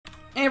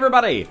Hey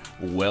everybody,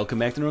 welcome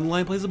back to another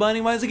Live Plays the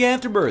Binding of Isaac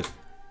Afterbirth.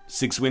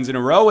 6 wins in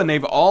a row, and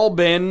they've all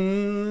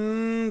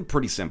been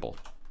pretty simple.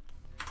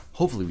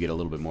 Hopefully we get a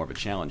little bit more of a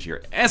challenge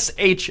here.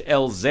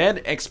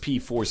 SHLZ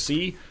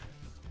XP4C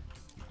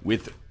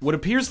with what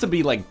appears to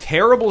be like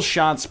terrible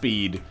shot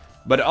speed,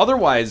 but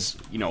otherwise,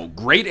 you know,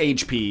 great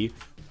HP.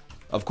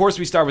 Of course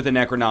we start with the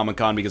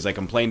Necronomicon because I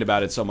complained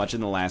about it so much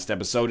in the last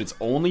episode. It's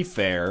only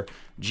fair.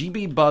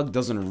 GB bug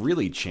doesn't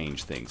really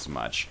change things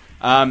much.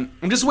 I'm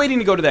just waiting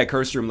to go to that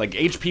curse room. Like,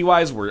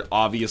 HP-wise, we're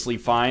obviously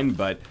fine,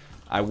 but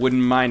I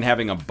wouldn't mind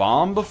having a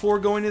bomb before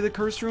going to the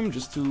curse room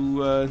just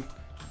to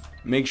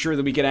make sure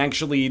that we can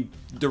actually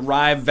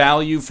derive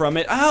value from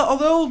it.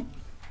 Although,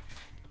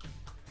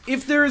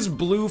 if there's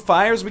blue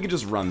fires, we could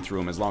just run through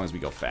them as long as we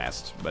go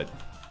fast. But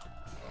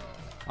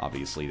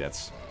obviously,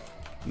 that's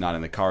not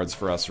in the cards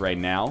for us right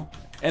now,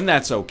 and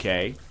that's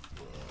okay.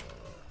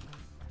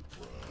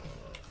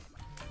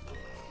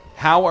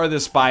 How are the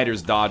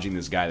spiders dodging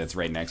this guy that's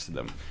right next to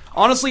them?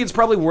 Honestly, it's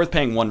probably worth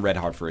paying 1 red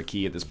heart for a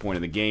key at this point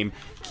in the game.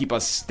 Keep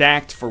us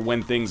stacked for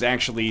when things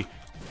actually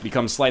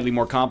become slightly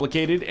more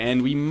complicated,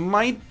 and we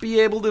might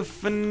be able to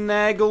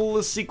finagle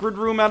a secret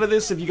room out of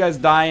this if you guys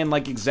die in,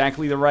 like,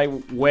 exactly the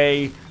right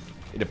way.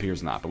 It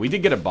appears not, but we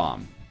did get a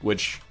bomb,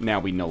 which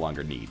now we no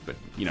longer need, but,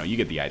 you know, you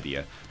get the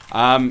idea.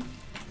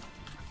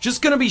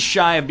 Just gonna be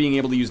shy of being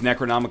able to use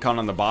Necronomicon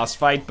on the boss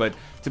fight, but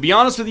to be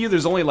honest with you,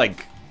 there's only,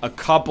 like, a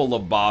couple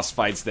of boss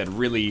fights that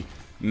really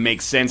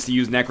make sense to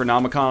use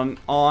Necronomicon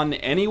on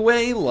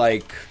anyway,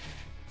 like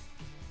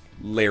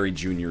Larry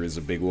Jr. is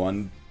a big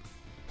one.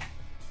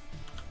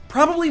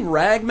 Probably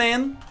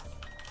Ragman,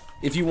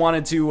 if you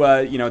wanted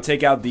to, you know,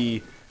 take out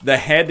the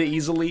head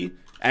easily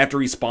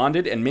after he spawned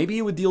it, and maybe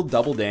it would deal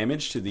double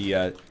damage to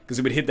the, because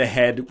it would hit the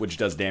head, which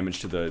does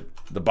damage to the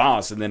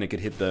boss, and then it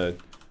could hit the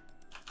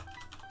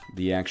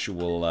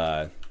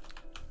actual,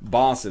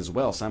 boss as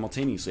well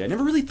simultaneously. I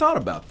never really thought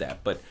about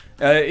that, but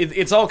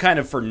it's all kind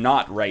of for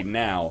naught right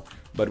now.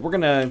 But we're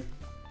gonna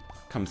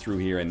come through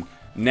here, and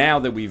now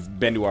that we've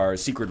been to our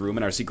secret room,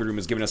 and our secret room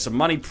has given us some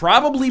money,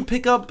 probably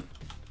pick up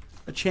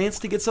a chance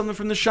to get something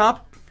from the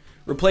shop,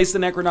 replace the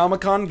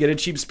Necronomicon, get a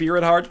cheap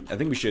spirit heart. I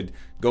think we should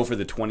go for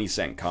the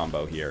 20-cent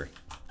combo here.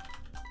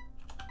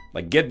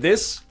 Like, get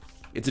this.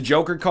 It's a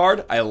Joker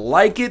card. I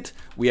like it.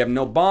 We have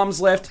no bombs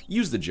left.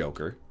 Use the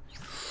Joker.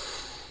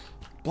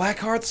 Black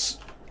hearts,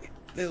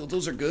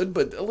 those are good,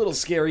 but a little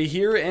scary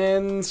here,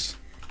 and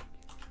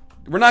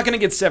we're not going to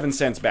get 7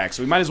 cents back,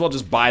 so we might as well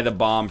just buy the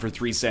bomb for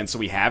 3 cents so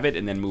we have it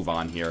and then move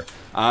on here.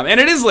 And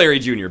it is Larry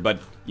Jr., but,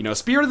 you know,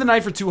 Spirit of the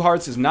Night for 2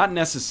 hearts is not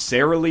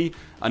necessarily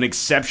an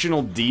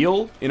exceptional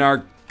deal in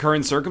our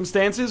current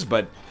circumstances,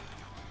 but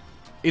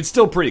it's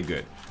still pretty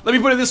good. Let me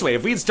put it this way.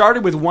 If we had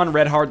started with 1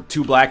 red heart,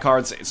 2 black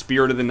hearts,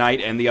 Spirit of the Night,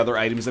 and the other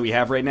items that we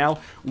have right now,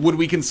 would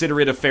we consider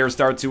it a fair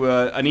start to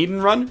an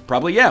Eden run?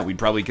 Probably, yeah. We'd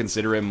probably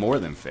consider it more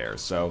than fair.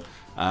 So,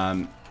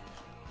 that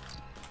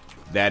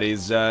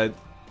is, I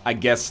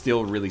guess,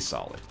 still really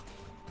solid.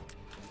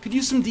 Could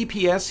use some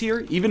DPS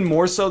here, even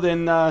more so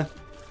than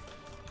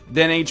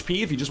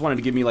HP. If you just wanted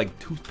to give me, like,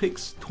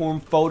 toothpicks,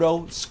 torn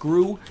photo,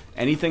 screw,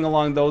 anything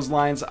along those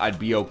lines, I'd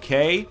be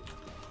okay.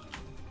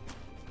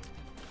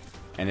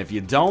 And if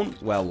you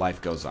don't, well,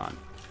 life goes on.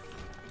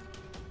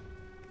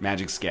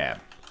 Magic Scab.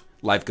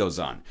 Life goes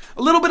on.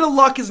 A little bit of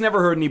luck has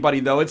never hurt anybody,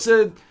 though. It's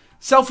a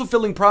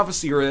self-fulfilling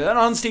prophecy, or an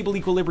unstable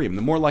equilibrium.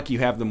 The more luck you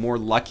have, the more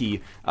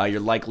lucky you're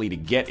likely to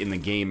get in the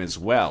game as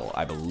well,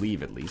 I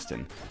believe, at least.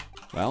 And,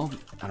 well,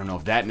 I don't know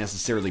if that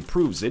necessarily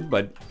proves it,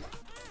 but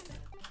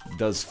it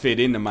does fit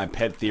into my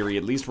pet theory.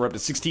 At least we're up to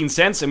 16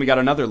 cents, and we got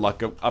another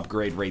luck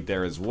upgrade right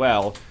there as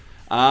well.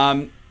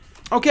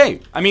 Okay,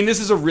 I mean, this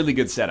is a really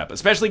good setup,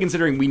 especially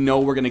considering we know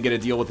we're going to get a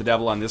deal with the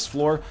devil on this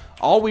floor.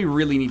 All we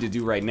really need to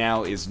do right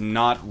now is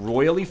not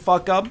royally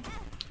fuck up.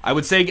 I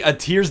would say a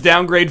Tears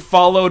downgrade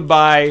followed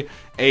by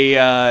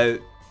a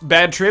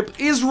bad trip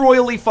is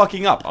royally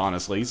fucking up,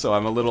 honestly, so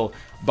I'm a little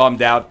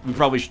bummed out. We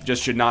probably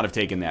just should not have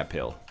taken that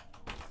pill.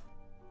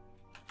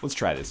 Let's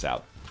try this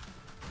out.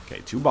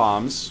 Okay, 2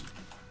 bombs.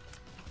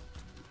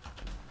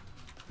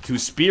 2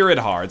 spirit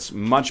hearts,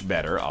 much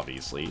better,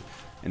 obviously.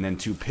 And then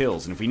 2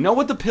 pills. And if we know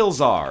what the pills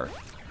are,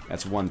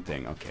 that's one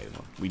thing. Okay,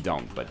 well, we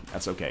don't, but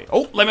that's okay.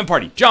 Oh, lemon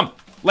party. Jump.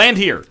 Land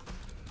here.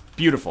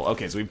 Beautiful.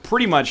 Okay, so we've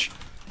pretty much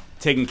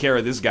taken care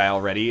of this guy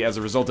already as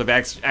a result of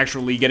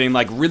actually getting,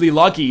 like, really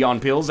lucky on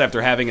pills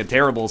after having a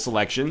terrible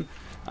selection.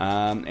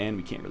 And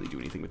we can't really do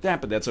anything with that,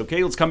 but that's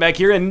okay. Let's come back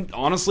here and,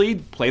 honestly,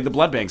 play the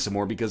blood bank some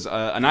more, because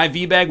an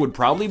IV bag would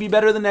probably be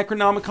better than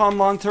Necronomicon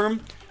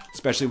long-term,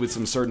 especially with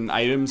some certain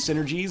item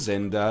synergies,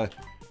 and,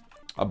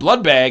 a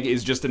blood bag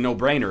is just a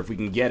no-brainer. If we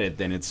can get it,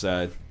 then it's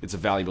a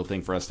valuable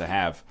thing for us to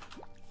have.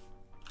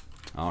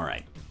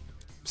 Alright.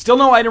 Still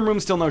no item room,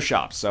 still no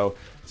shop, so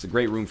it's a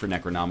great room for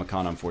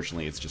Necronomicon.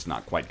 Unfortunately, it's just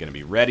not quite going to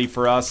be ready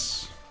for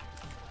us.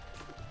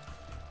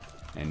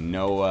 And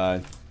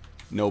no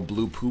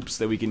blue poops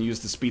that we can use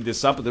to speed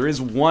this up. But there is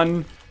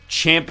 1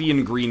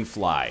 champion green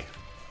fly.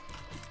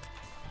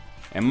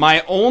 And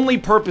my only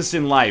purpose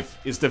in life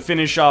is to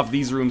finish off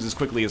these rooms as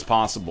quickly as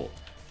possible.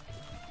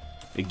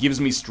 It gives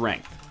me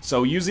strength.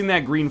 So using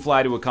that green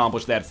fly to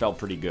accomplish that felt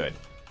pretty good.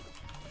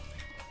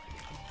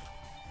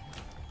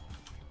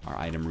 Our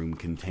item room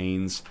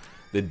contains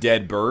the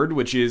dead bird,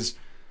 which is,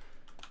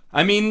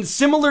 I mean,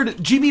 similar to...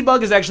 GB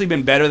Bug has actually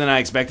been better than I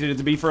expected it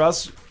to be for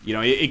us. You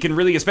know, it can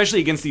really, especially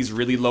against these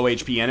really low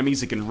HP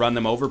enemies, it can run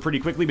them over pretty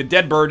quickly. But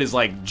Dead Bird is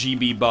like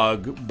GB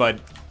Bug, but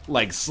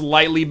like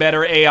slightly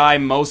better AI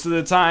most of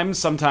the time.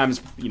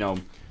 Sometimes, you know,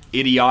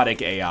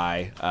 idiotic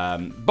AI.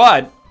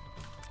 But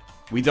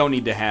we don't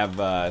need to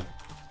have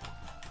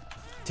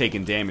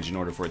taken damage in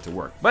order for it to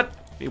work. But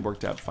it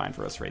worked out fine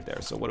for us right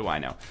there, so what do I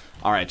know?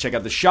 All right, check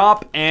out the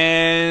shop,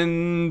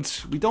 and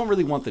we don't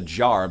really want the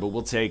jar, but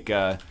we'll take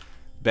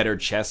better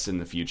chests in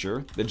the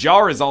future. The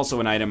jar is also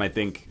an item I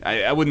think,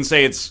 I wouldn't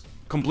say it's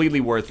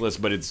completely worthless,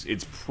 but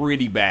it's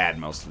pretty bad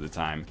most of the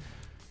time.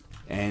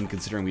 And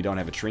considering we don't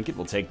have a trinket,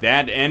 we'll take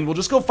that, and we'll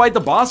just go fight the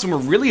boss, and we're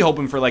really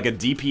hoping for like a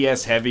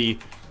DPS heavy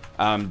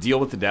deal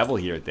with the devil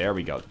here. There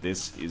we go.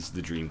 This is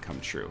the dream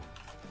come true.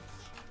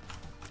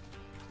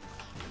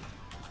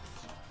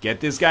 Get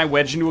this guy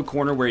wedged into a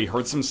corner where he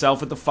hurts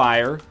himself with the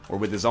fire or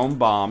with his own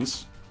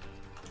bombs.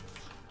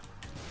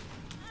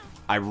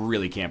 I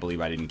really can't believe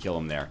I didn't kill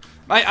him there.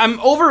 I'm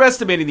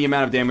overestimating the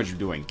amount of damage we're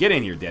doing. Get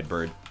in here, dead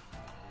bird.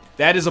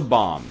 That is a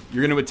bomb.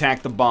 You're going to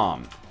attack the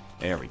bomb.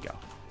 There we go.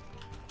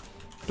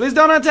 Please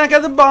don't attack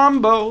at the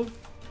bombo.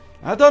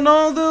 I don't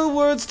know the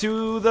words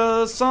to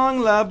the song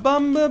La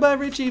Bamba by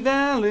Richie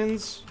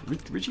Valens.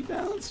 Richie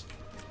Valens?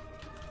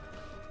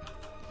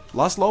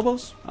 Los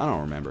Lobos? I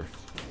don't remember.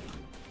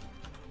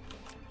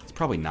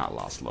 Probably not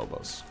Los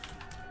Lobos.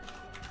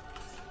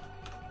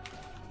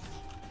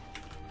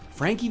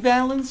 Frankie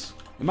Valens?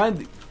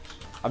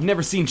 I've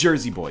never seen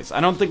Jersey Boys. I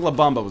don't think La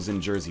Bamba was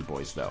in Jersey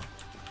Boys, though.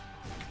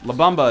 La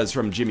Bamba is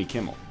from Jimmy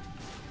Kimmel.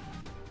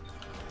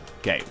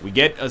 Okay, we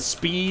get a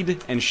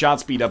speed and shot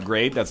speed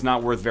upgrade. That's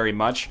not worth very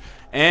much.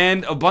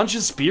 And a bunch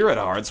of spirit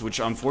hearts, which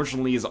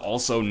unfortunately is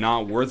also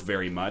not worth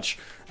very much.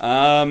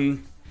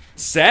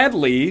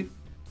 Sadly,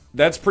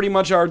 that's pretty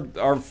much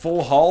our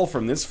full haul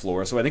from this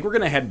floor. So I think we're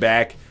going to head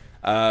back.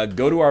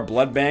 Go to our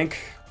blood bank,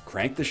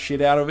 crank the shit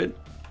out of it,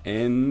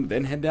 and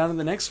then head down to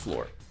the next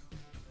floor.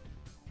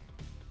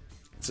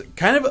 It's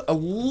kind of a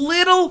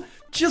little,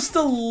 just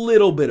a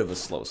little bit of a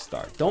slow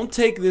start. Don't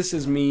take this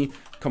as me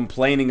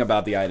complaining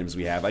about the items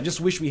we have. I just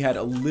wish we had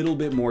a little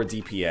bit more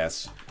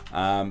DPS.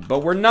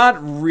 But we're not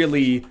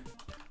really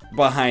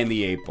behind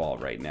the 8 ball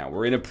right now.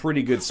 We're in a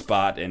pretty good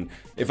spot, and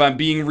if I'm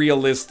being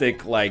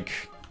realistic, like,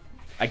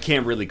 I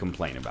can't really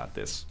complain about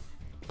this.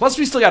 Plus,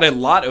 we still got a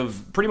lot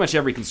of pretty much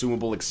every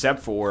consumable except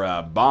for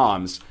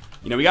bombs.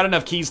 You know, we got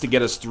enough keys to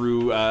get us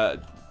through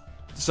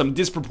some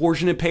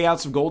disproportionate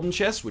payouts of golden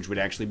chests, which would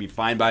actually be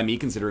fine by me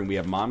considering we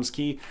have Mom's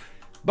key.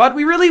 But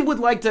we really would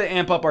like to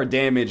amp up our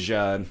damage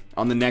on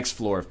the next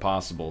floor if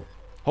possible.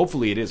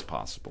 Hopefully it is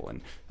possible. And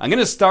I'm going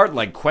to start,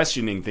 like,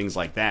 questioning things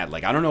like that.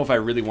 Like, I don't know if I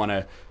really want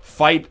to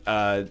fight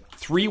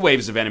 3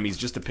 waves of enemies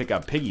just to pick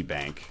up Piggy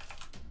Bank.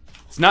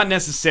 It's not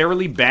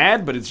necessarily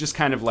bad, but it's just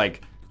kind of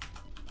like...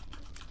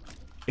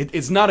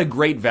 It's not a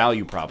great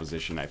value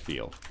proposition, I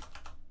feel.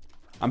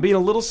 I'm being a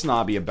little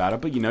snobby about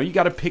it, but, you know, you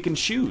gotta pick and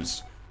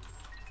choose.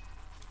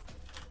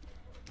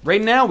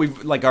 Right now,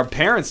 our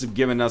parents have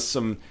given us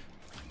some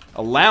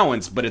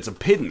allowance, but it's a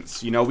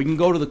pittance. You know, we can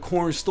go to the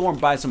corner store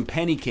and buy some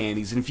penny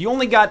candies, and if you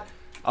only got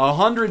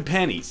 100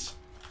 pennies,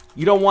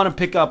 you don't want to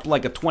pick up,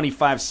 like, a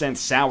 25-cent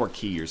sour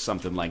key or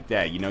something like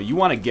that. You know, you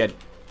want to get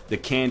the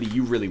candy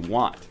you really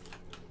want.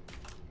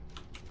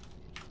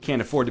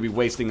 Can't afford to be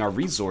wasting our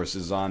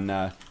resources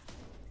on,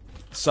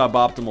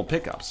 suboptimal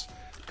pickups.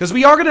 Because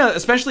we are gonna,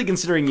 especially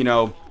considering, you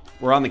know,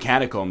 we're on the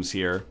catacombs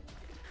here,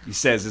 he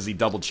says as he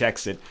double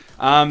checks it.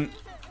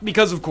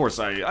 Because of course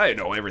I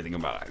know everything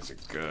about Isaac.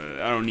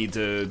 I don't need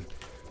to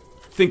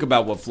think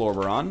about what floor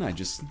we're on, I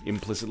just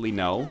implicitly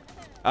know.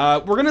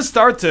 We're gonna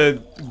start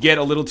to get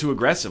a little too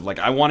aggressive. Like,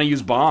 I want to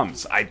use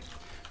bombs.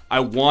 I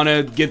want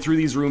to get through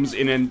these rooms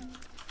in an...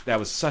 That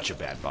was such a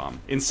bad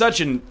bomb.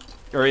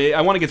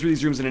 I want to get through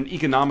these rooms in an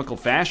economical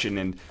fashion,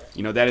 and,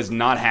 you know, that is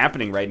not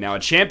happening right now. A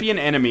champion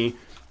enemy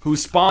who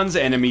spawns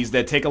enemies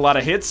that take a lot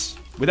of hits,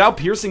 without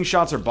piercing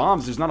shots or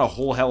bombs, there's not a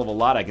whole hell of a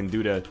lot I can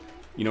do to,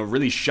 you know,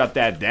 really shut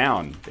that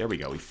down. There we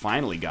go, we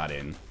finally got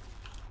in.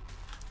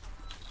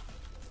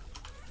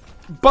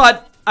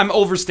 But I'm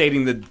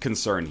overstating the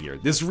concern here.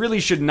 This really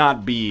should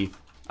not be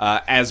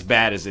as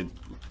bad as it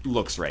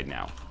looks right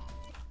now.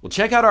 We'll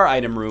check out our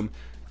item room.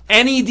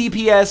 Any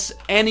DPS,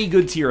 any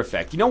good tier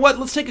effect. You know what?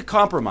 Let's take a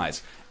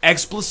compromise.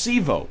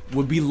 Explosivo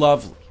would be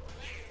lovely.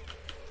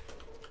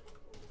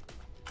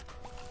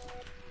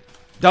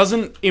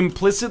 Doesn't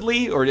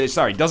implicitly, or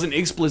sorry, doesn't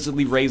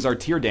explicitly raise our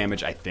tier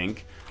damage, I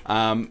think.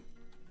 I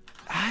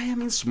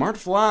mean, Smart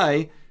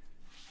Fly,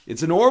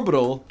 it's an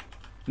orbital.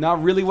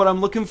 Not really what I'm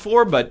looking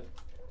for, but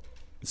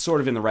it's sort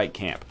of in the right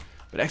camp.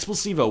 But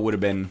Explosivo would have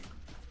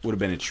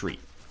been a treat.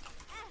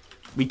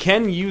 We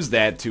can use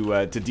that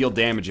to deal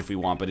damage if we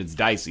want, but it's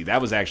dicey. That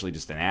was actually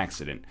just an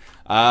accident.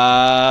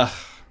 I'll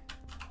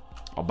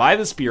buy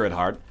the Spirit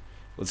Heart.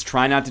 Let's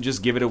try not to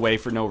just give it away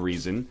for no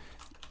reason.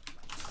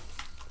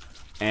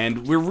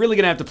 And we're really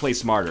going to have to play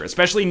smarter,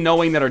 especially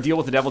knowing that our deal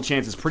with the devil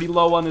chance is pretty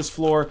low on this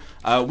floor.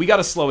 We got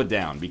to slow it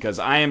down because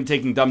I am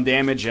taking dumb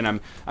damage, and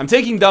I'm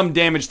taking dumb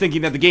damage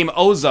thinking that the game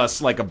owes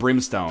us like a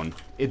brimstone.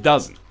 It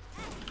doesn't.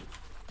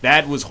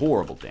 That was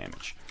horrible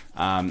damage.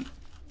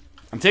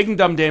 I'm taking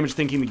dumb damage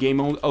thinking the game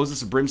owes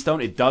us a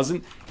brimstone. It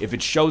doesn't. If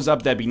it shows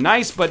up, that'd be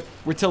nice, but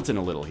we're tilting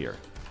a little here.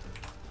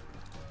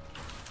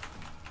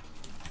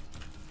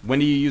 When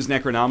do you use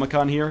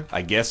Necronomicon here?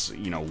 I guess,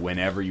 you know,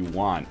 whenever you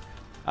want.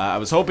 I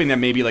was hoping that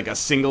maybe like a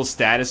single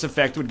status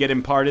effect would get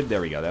imparted.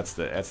 There we go. That's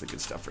the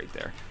good stuff right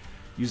there.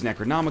 Use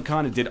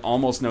Necronomicon. It did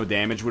almost no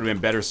damage. Would have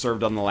been better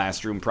served on the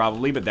last room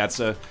probably, but that's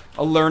a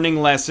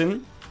learning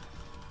lesson.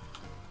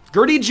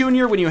 Gertie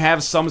Jr., when you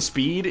have some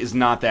speed, is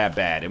not that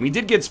bad. And we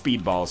did get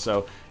Speedball,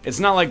 so it's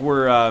not like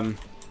we're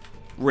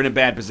in a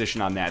bad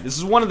position on that. This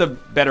is one of the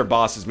better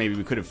bosses maybe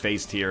we could have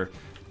faced here,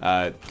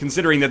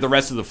 considering that the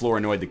rest of the floor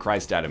annoyed the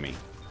Christ out of me.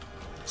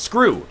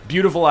 Screw.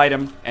 Beautiful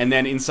item. And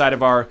then inside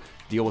of our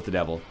deal with the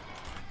devil,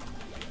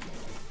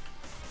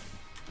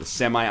 the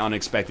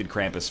semi-unexpected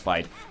Krampus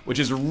fight, which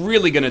is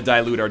really going to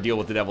dilute our deal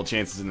with the devil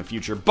chances in the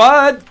future.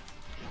 But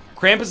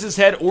Krampus's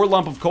head or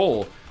lump of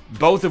coal,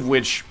 both of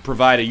which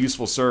provide a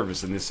useful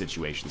service in this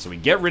situation. So we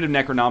get rid of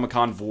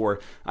Necronomicon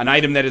for an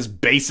item that is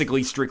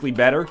basically strictly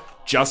better.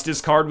 Justice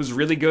card was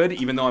really good,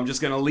 even though I'm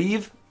just going to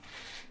leave.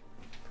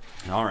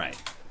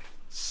 Alright.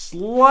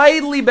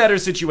 Slightly better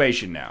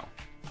situation now.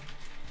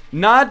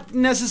 Not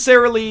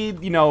necessarily,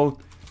 you know,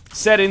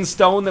 set in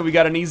stone that we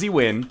got an easy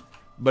win,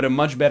 but a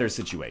much better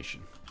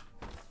situation.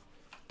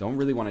 Don't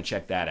really want to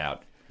check that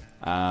out.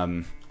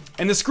 And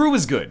the screw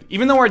is good.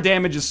 Even though our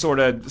damage is sort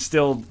of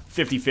still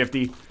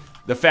 50-50,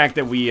 the fact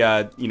that we,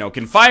 you know,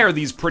 can fire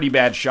these pretty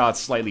bad shots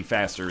slightly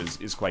faster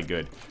is quite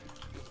good.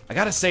 I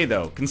gotta say,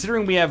 though,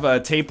 considering we have a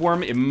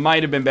tapeworm, it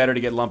might have been better to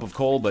get Lump of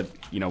Coal, but,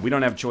 you know, we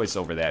don't have a choice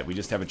over that. We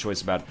just have a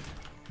choice about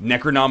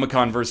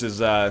Necronomicon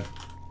versus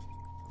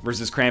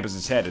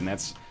Krampus's head, and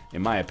that's,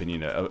 in my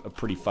opinion, a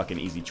pretty fucking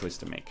easy choice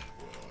to make.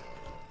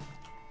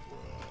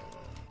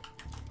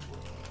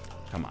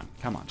 Come on,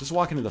 come on. Just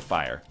walk into the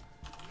fire.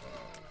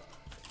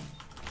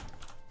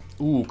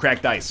 Ooh,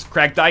 cracked dice.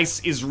 Cracked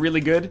dice is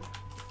really good.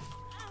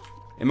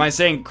 Am I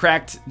saying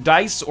cracked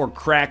dice or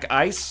crack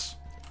ice?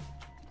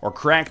 Or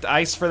cracked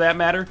ice, for that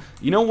matter?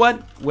 You know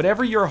what?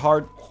 Whatever your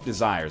heart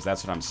desires,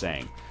 that's what I'm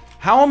saying.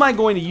 How am I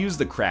going to use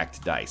the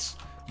cracked dice?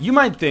 You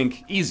might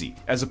think, easy,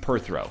 as a per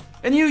throw.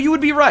 And you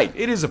would be right.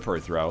 It is a per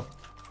throw.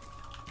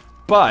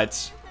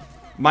 But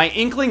my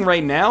inkling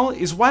right now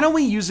is, why don't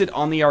we use it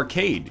on the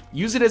arcade?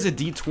 Use it as a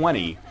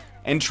D20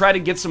 and try to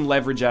get some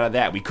leverage out of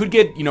that. We could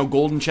get, you know,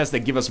 golden chests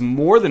that give us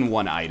more than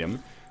one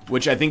item,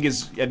 which I think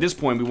is, at this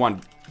point, we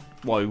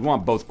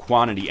want both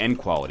quantity and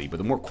quality. But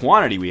the more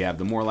quantity we have,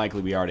 the more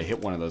likely we are to hit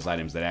one of those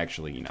items that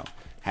actually, you know,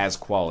 has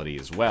quality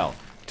as well.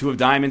 Two of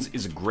Diamonds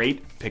is a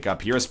great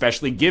pickup here,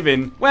 especially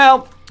given,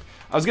 well,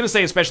 I was going to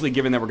say especially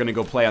given that we're going to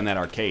go play on that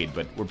arcade,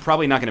 but we're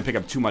probably not going to pick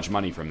up too much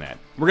money from that.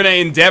 We're going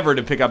to endeavor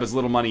to pick up as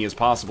little money as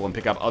possible and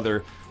pick up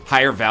other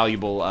higher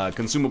valuable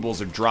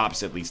consumables or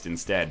drops at least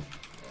instead.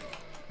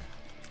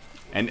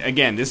 And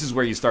again, this is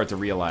where you start to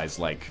realize,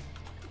 like,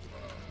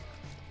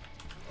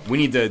 we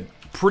need to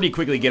pretty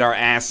quickly get our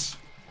ass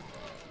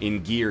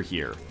in gear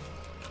here.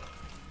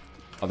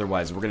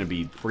 Otherwise, we're gonna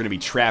be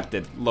trapped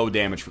at low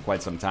damage for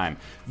quite some time.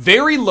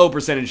 Very low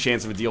percentage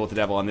chance of a deal with the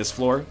devil on this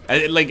floor.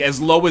 Like,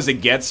 as low as it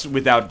gets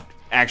without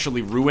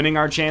actually ruining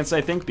our chance, I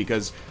think,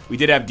 because we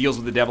did have deals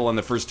with the devil on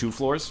the first 2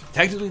 floors.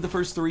 Technically the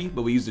first 3,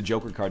 but we used a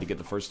Joker card to get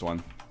the first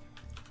one.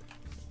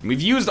 And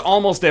we've used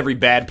almost every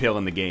bad pill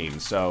in the game,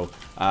 so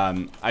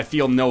I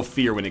feel no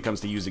fear when it comes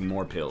to using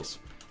more pills.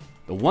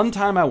 The one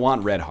time I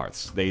want red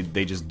hearts, they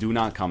just do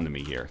not come to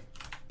me here.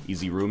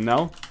 Easy room,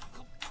 though.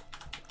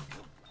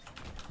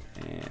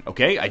 And,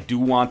 okay, I do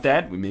want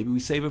that. Maybe we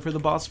save it for the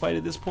boss fight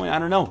at this point. I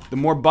don't know. The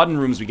more button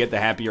rooms we get, the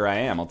happier I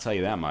am. I'll tell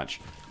you that much.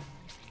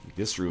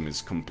 This room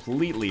is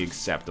completely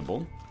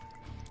acceptable.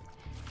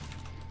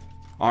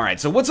 Alright,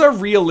 so what's our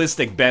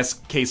realistic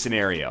best case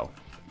scenario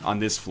on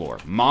this floor?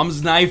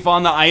 Mom's knife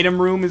on the item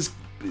room is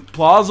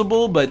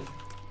plausible, but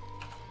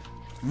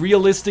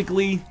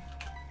realistically...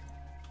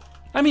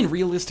 I mean,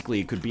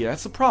 realistically, it could be...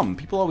 That's the problem.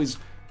 People always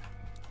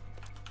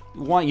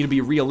want you to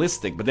be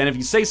realistic, but then if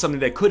you say something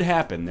that could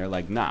happen, they're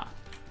like, nah.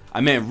 I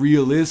meant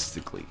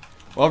realistically.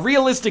 Well,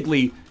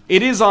 realistically,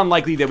 it is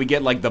unlikely that we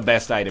get, like, the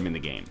best item in the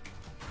game.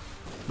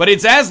 But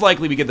it's as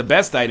likely we get the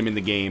best item in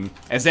the game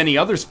as any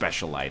other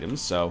special items,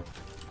 so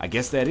I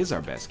guess that is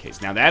our best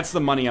case. Now, that's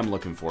the money I'm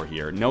looking for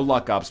here. No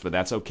luck ups, but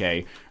that's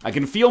okay. I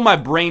can feel my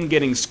brain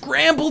getting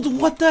scrambled.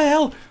 What the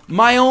hell?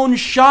 My own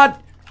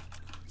shot?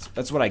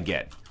 That's what I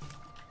get.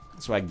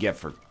 That's what I get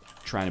for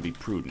trying to be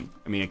prudent.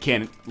 I mean, I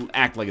can't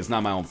act like it's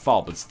not my own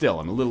fault, but still,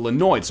 I'm a little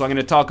annoyed, so I'm going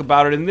to talk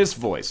about it in this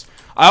voice.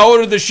 I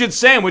ordered the shit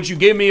sandwich. You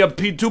gave me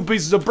 2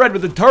 pieces of bread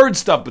with the turd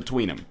stuff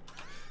between them.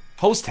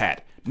 Host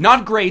hat.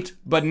 Not great,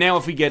 but now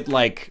if we get,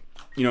 like,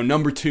 you know,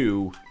 number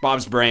 2,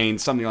 Bob's Brain,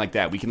 something like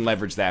that, we can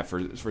leverage that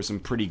for some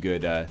pretty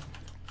good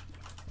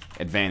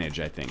advantage,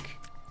 I think.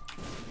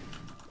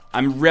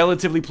 I'm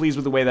relatively pleased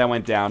with the way that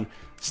went down.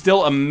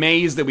 Still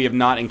amazed that we have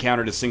not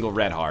encountered a single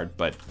red heart,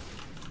 but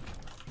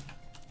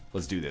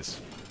let's do this.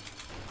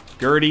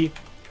 Gertie.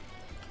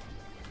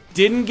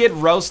 Didn't get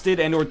roasted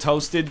and or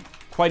toasted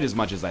quite as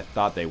much as I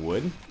thought they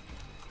would.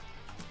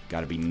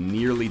 Gotta be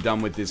nearly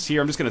done with this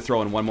here. I'm just gonna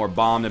throw in one more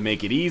bomb to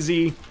make it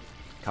easy.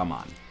 Come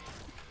on.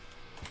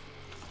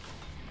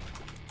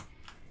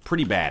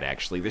 Pretty bad,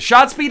 actually. The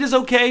shot speed is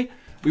okay.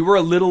 We were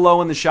a little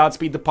low in the shot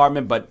speed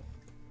department, but...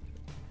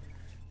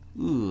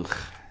 Ugh.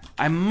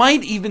 I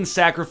might even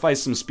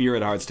sacrifice some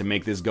spirit hearts to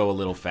make this go a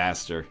little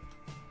faster.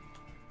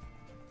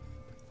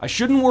 I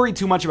shouldn't worry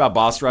too much about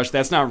boss rush.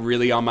 That's not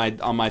really on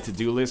my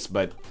to-do list,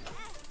 but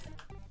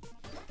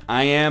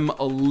I am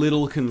a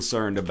little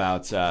concerned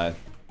about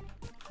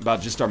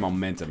just our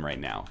momentum right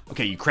now.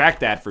 Okay, you cracked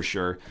that for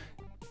sure.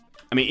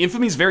 I mean,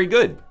 Infamy's very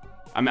good.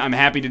 I'm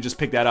happy to just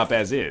pick that up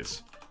as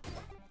is.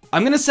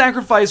 I'm gonna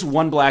sacrifice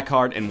one black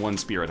heart and one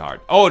spirit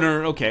heart. Oh,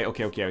 no, okay. Well,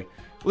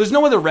 there's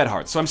no other red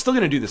hearts, so I'm still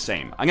gonna do the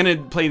same. I'm gonna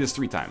play this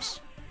 3 times.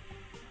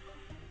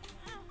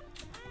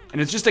 And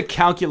it's just a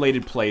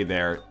calculated play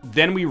there.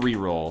 Then we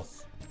re-roll.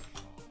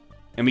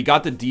 And we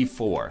got the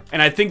D4.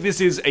 And I think this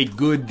is a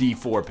good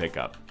D4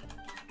 pickup.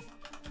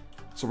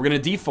 So we're gonna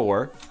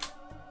D4.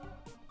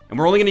 And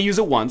we're only gonna use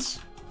it once.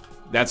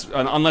 That's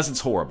unless it's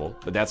horrible,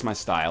 but that's my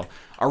style.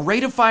 Our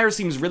rate of fire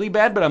seems really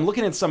bad, but I'm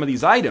looking at some of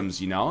these items,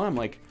 you know? I'm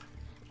like,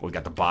 well, we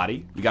got the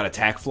body. We got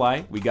attack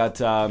fly. We got,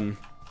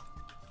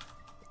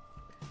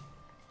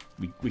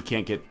 We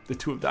can't get the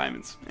 2 of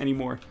diamonds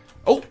anymore.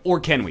 Oh, or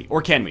can we?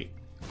 Or can we?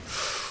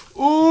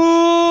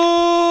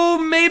 Ooh,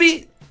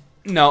 maybe.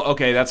 No,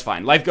 okay, that's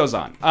fine. Life goes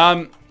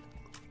on.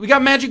 We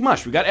got Magic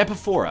Mush. We got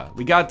Epiphora.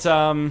 We got,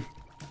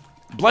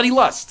 Bloody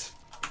Lust.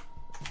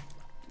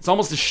 It's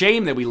almost a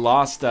shame that we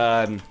lost,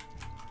 the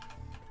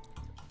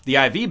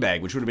IV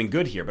bag, which would have been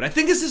good here. But I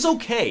think this is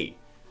okay.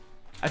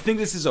 I think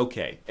this is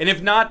okay. And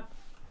if not,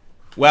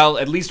 well,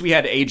 at least we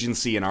had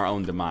agency in our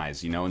own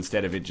demise, you know,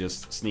 instead of it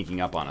just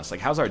sneaking up on us. Like,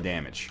 how's our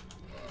damage?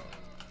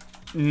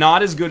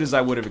 Not as good as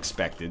I would have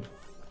expected.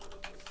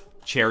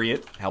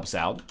 Chariot helps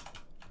out.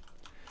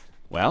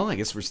 Well, I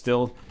guess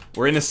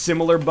we're in a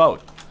similar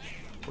boat.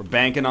 We're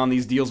banking on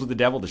these deals with the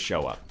devil to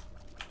show up.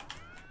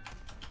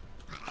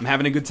 I'm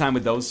having a good time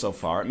with those so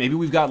far. Maybe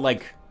we've got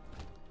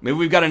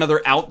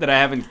another out that I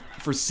haven't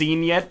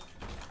foreseen yet.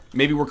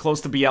 Maybe we're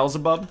close to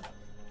Beelzebub.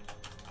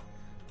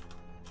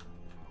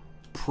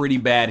 Pretty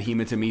bad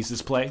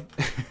hematemesis play.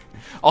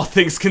 All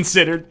things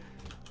considered.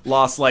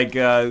 Lost like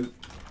 8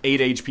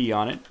 HP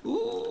on it.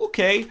 Ooh,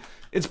 okay.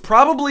 It's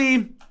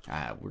probably...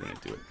 we're gonna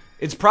do it.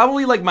 It's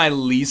probably like my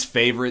least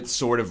favorite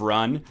sort of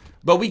run.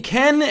 But we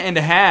can and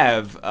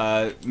have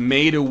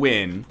made a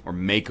win, or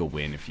make a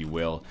win if you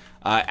will,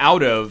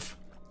 out of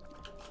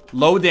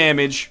low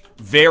damage,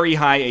 very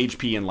high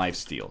HP and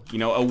lifesteal. You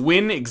know, a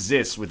win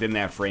exists within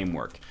that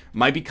framework.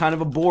 Might be kind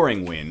of a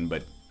boring win,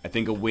 but I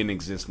think a win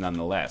exists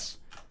nonetheless.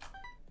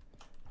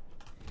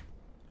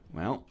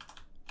 Well,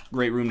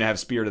 great room to have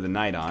Spirit of the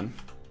Night on.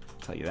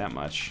 I'll tell you that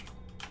much.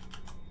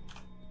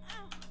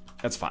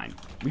 That's fine.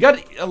 We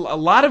got a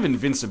lot of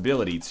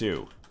invincibility,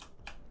 too.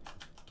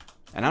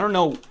 And I don't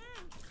know...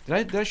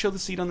 Did I show the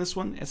seed on this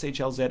one?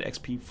 SHLZ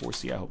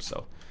XP4C? I hope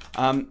so.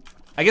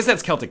 I guess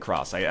that's Celtic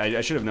Cross.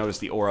 I should have noticed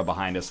the aura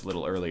behind us a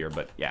little earlier,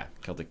 but yeah,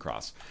 Celtic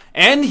Cross.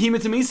 And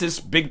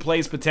Hematemesis, big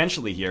plays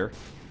potentially here.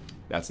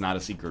 That's not a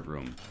secret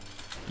room.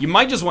 You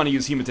might just want to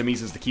use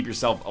Hematemesis to keep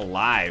yourself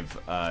alive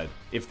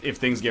if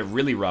things get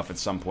really rough at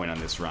some point on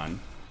this run.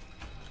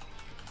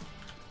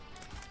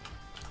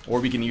 Or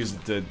we can use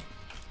it to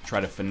try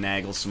to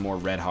finagle some more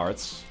red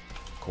hearts,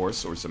 of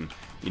course, or some,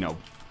 you know,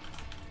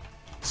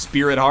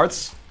 spirit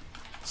hearts,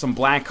 some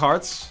black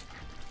hearts.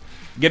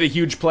 Get a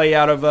huge play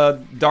out of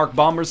a Dark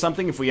Bomb or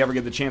something if we ever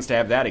get the chance to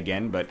have that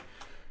again. But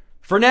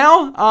for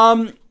now,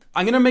 I'm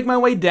going to make my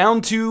way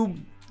down to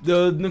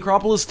the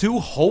Necropolis 2.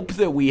 Hope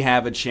that we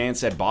have a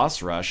chance at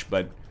boss rush,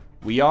 but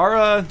we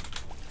are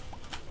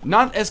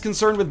not as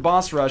concerned with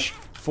boss rush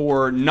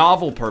for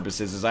novel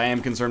purposes as I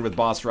am concerned with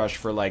boss rush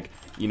for, like,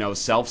 you know,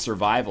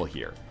 self-survival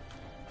here.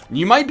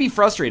 You might be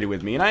frustrated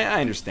with me, and I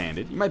understand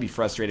it. You might be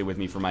frustrated with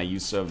me for my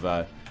use of,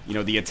 you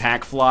know, the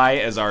attack fly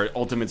as our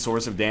ultimate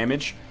source of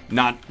damage.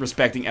 Not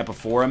respecting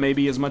Epiphora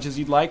maybe as much as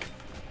you'd like.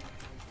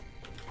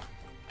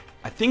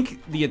 I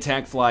think the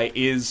attack fly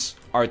is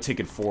our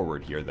ticket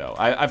forward here, though.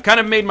 I've kind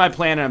of made my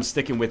plan, and I'm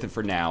sticking with it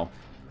for now.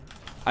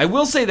 I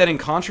will say that in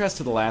contrast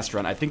to the last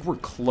run, I think we're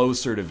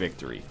closer to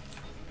victory.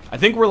 I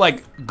think we're,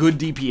 like, good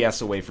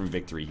DPS away from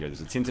victory here.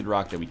 There's a Tinted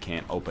Rock that we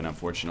can't open,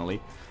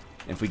 unfortunately.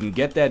 And if we can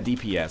get that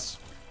DPS...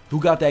 Who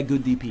got that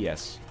good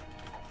DPS?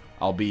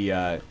 I'll be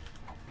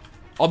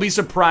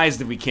surprised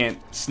if we can't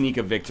sneak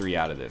a victory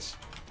out of this.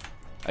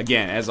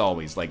 Again, as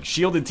always, like,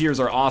 shielded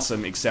tiers are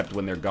awesome except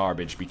when they're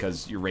garbage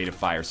because your rate of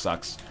fire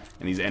sucks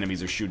and these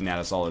enemies are shooting at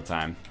us all the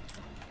time.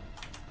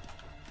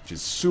 Which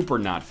is super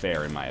not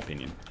fair in my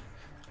opinion.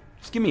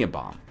 Just give me a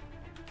bomb.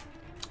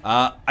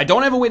 I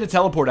don't have a way to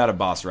teleport out of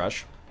boss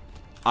rush.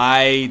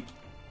 I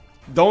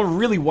don't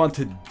really want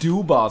to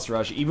do boss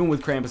rush even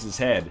with Krampus's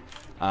head.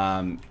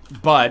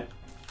 But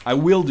I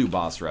will do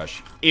boss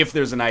rush if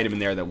there's an item in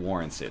there that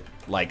warrants it.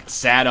 Like,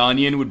 Sad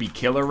Onion would be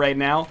killer right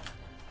now.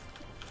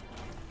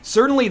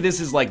 Certainly this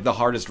is like the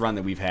hardest run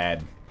that we've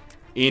had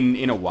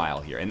in a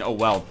while here. And oh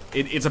well,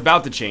 it's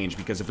about to change,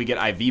 because if we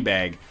get IV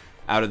Bag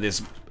out of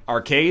this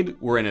arcade,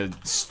 we're in a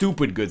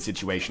stupid good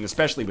situation,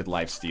 especially with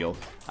lifesteal.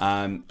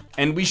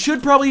 And we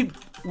should probably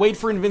wait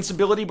for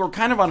invincibility, but we're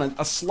kind of on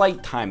a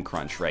slight time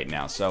crunch right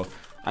now. So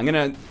I'm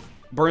gonna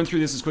burn through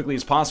this as quickly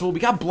as possible. We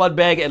got Blood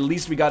Bag. At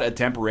least we got a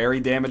temporary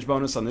damage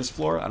bonus on this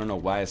floor. I don't know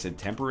why I said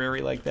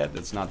temporary like that.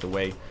 That's not the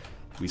way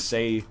we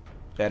say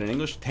that in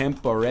English.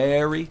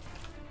 Temporary.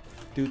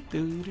 Do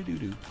do do do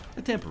do.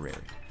 A temporary.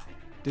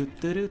 Do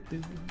do do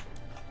do.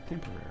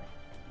 Temporary.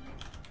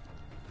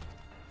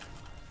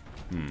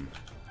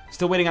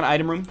 Still waiting on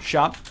item room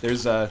shop.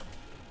 There's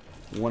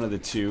one of the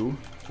two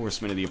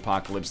Horsemen of the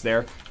Apocalypse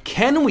there.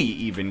 Can we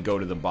even go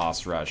to the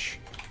boss rush?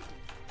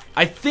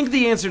 I think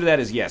the answer to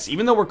that is yes.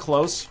 Even though we're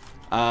close,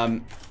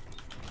 I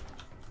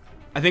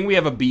think we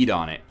have a bead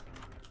on it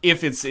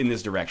if it's in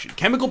this direction.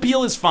 Chemical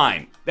Peel is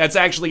fine. That's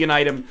actually an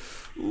item.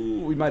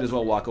 Ooh, we might as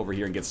well walk over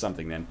here and get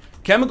something then.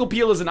 Chemical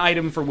Peel is an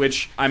item for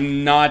which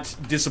I'm not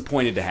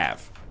disappointed to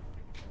have.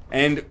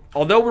 And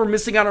although we're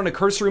missing out on a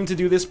curse room to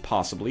do this,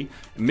 possibly,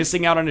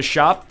 missing out on a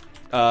shop,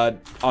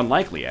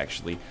 unlikely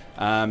actually,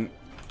 I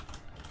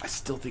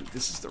still think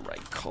this is the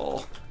right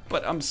call,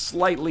 but I'm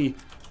slightly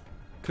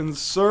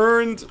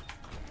concerned.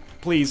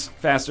 Please,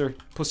 faster.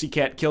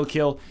 Pussycat,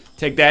 kill.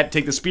 Take that.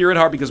 Take the Spirit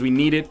Heart because we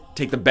need it.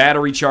 Take the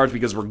Battery Charge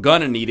because we're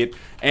gonna need it.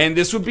 And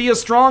this would be a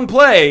strong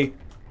play.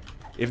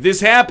 If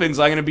this happens,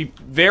 I'm gonna be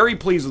very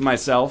pleased with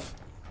myself.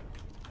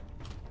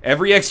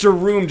 Every extra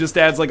room just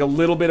adds like a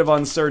little bit of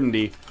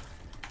uncertainty.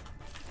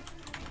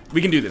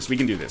 We can do this. We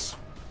can do this.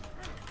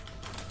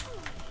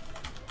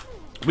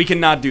 We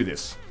cannot do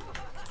this.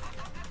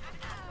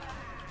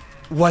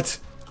 What?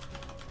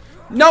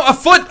 No, a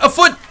foot! A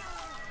foot!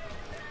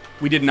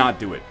 We did not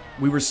do it.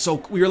 We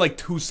were like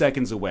 2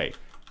 seconds away.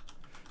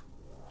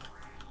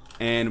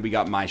 And we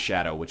got My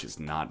Shadow, which is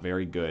not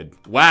very good.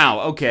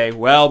 Wow, okay,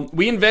 well,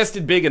 we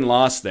invested big and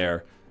lost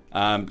there.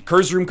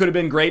 Curse room could have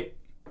been great.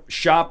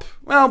 Shop,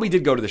 well, we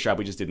did go to the shop,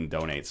 we just didn't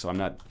donate, so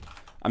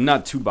I'm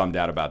not too bummed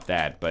out about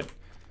that, but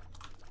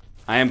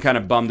I am kind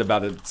of bummed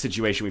about the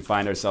situation we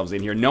find ourselves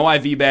in here. No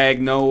IV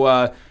Bag,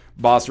 no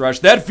boss rush.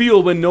 That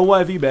feel when no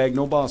IV Bag,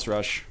 no boss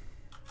rush.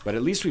 But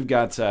at least we've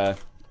got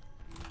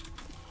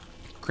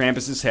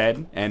Krampus's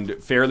head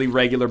and fairly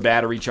regular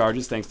battery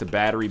charges thanks to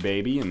Battery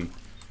Baby, and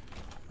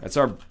that's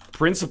our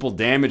principal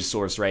damage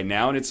source right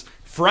now, and it's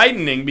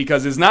frightening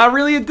because it's not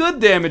really a good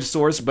damage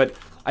source, but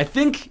I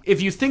think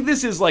if you think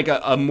this is like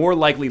a more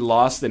likely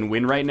loss than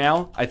win right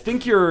now, I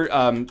think you're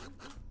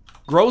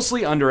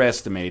grossly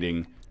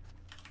underestimating,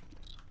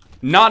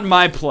 not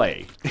my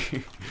play,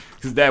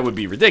 because that would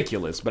be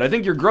ridiculous, but I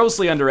think you're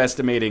grossly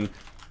underestimating,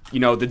 you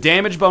know, the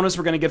damage bonus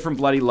we're going to get from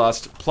Bloody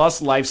Lust,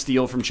 plus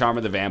lifesteal from Charm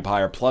of the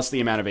Vampire, plus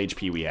the amount of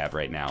HP we have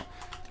right now.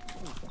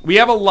 We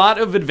have a lot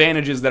of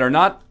advantages that are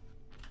not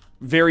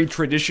very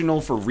traditional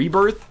for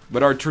Rebirth,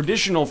 but are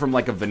traditional from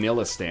like a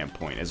vanilla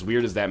standpoint, as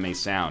weird as that may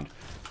sound.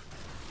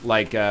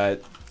 Like,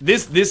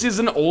 this is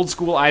an old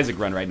school Isaac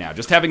run right now.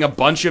 Just having a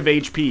bunch of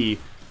HP,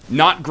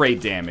 not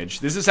great damage.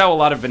 This is how a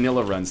lot of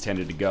vanilla runs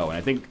tended to go, and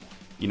I think,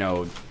 you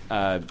know,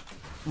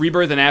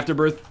 Rebirth and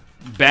Afterbirth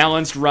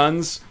balanced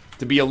runs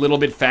to be a little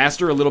bit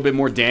faster, a little bit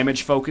more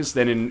damage focused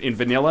than in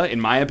vanilla, in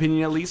my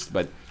opinion at least,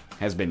 but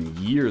has been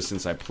years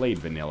since I played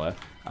vanilla.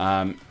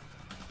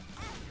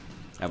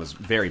 That was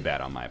very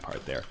bad on my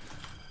part there.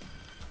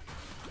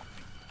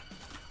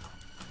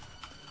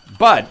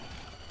 But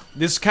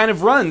this kind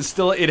of run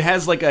still, it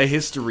has like a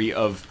history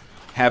of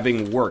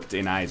having worked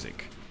in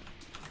Isaac.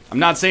 I'm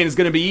not saying it's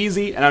going to be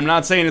easy, and I'm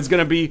not saying it's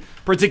going to be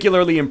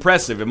particularly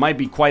impressive. It might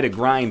be quite a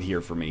grind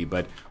here for me,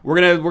 but we're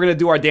gonna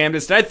do our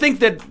damnedest. And I think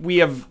that we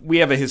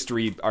have a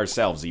history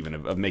ourselves even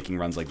of making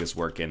runs like this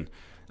work. And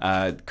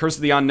Curse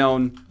of the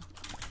Unknown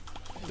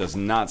does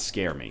not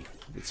scare me.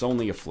 It's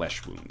only a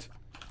flesh wound.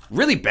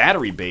 Really,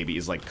 Battery Baby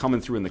is like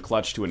coming through in the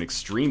clutch to an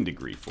extreme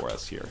degree for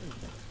us here.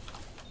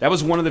 That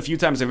was one of the few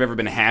times I've ever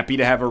been happy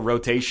to have a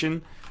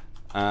rotation.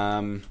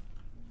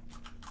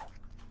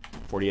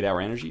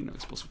 48-hour energy, no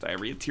explosive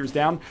diarrhea, Tears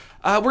Down.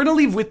 We're gonna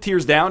leave with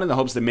Tears Down in the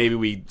hopes that maybe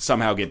we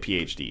somehow get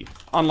PhD.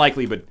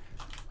 Unlikely, but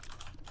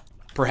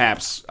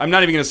perhaps. I'm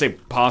not even gonna say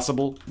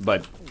possible,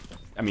 but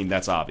I mean,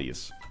 that's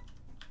obvious.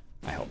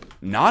 I hope.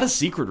 Not a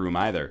secret room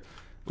either,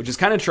 which is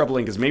kind of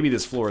troubling because maybe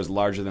this floor is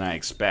larger than I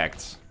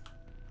expect.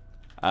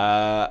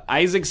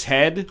 Isaac's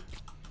head,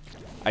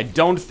 I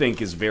don't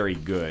think is very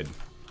good.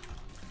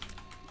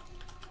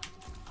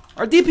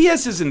 Our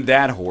DPS isn't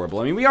that horrible.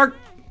 I mean,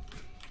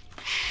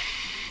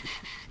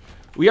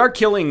 we are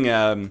killing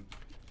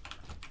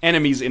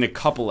enemies in a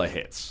couple of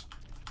hits.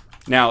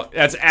 Now,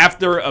 that's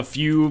after a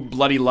few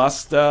Bloody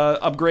Lust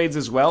upgrades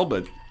as well,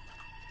 but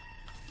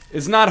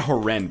it's not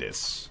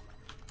horrendous.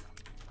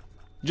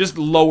 Just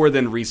lower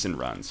than recent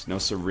runs. No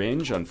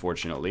syringe,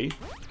 unfortunately.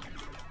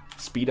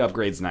 Speed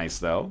upgrade's nice,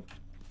 though.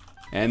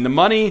 And the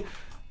money,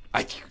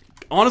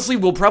 Honestly,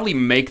 we'll probably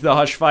make the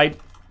Hush fight.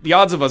 The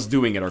odds of us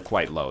doing it are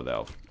quite low,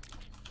 though.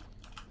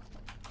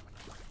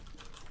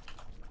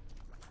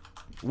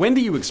 When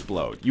do you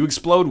explode? You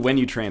explode when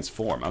you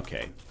transform.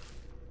 Okay.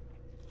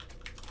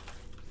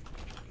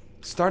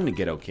 Starting to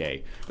get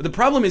okay. But the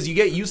problem is you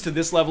get used to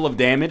this level of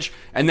damage,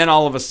 and then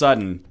all of a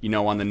sudden, you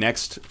know, on the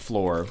next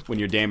floor, when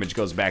your damage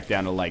goes back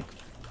down to, like,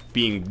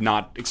 being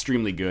not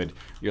extremely good,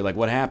 you're like,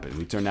 what happened?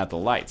 We turned out the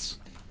lights.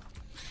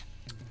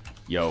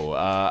 Yo,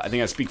 I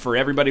think I speak for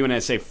everybody when I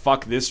say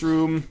fuck this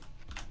room.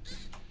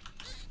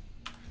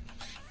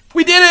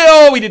 We did it!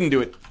 Oh, we didn't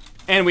do it.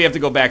 And we have to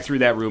go back through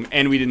that room,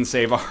 and we didn't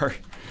save our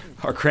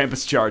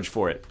Krampus charge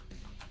for it.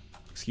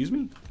 Excuse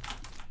me?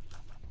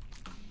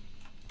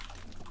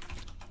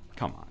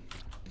 Come on.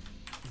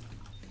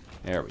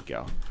 There we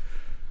go.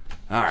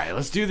 Alright,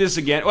 let's do this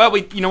again. Well,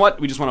 you know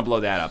what? We just want to blow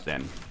that up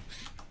then.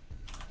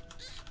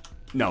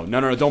 No,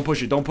 don't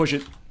push it, don't push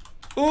it.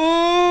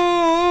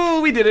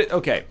 Ooh, we did it.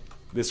 Okay.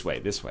 This way,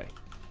 this way.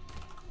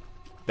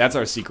 That's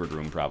our secret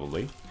room,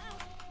 probably.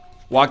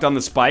 Walked on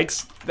the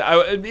spikes.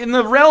 In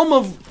the realm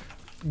of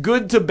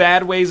good to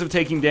bad ways of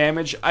taking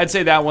damage, I'd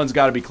say that one's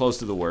got to be close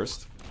to the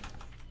worst.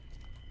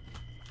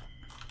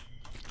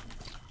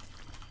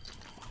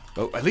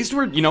 But at least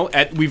we're, you know,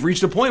 we've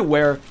reached a point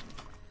where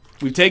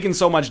we've taken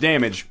so much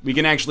damage, we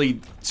can actually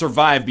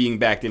survive being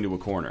backed into a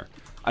corner.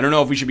 I don't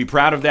know if we should be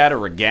proud of that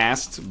or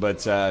aghast,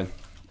 but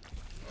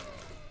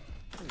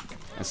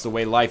that's the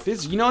way life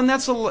is. You know, and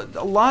that's a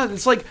lot.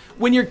 It's like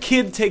when your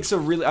kid takes a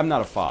really... I'm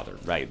not a father,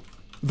 right?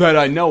 That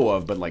I know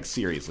of, but like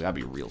seriously, I'd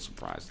be real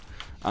surprised.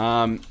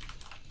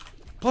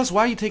 Plus,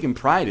 why are you taking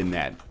pride in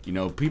that? You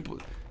know, people...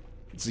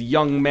 It's a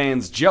young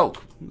man's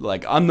joke.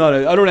 Like, I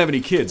don't have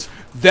any kids.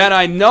 That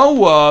I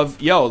know of.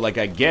 Yo, like,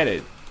 I get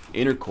it.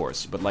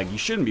 Intercourse. But, like, you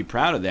shouldn't be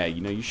proud of that.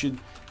 You know, you should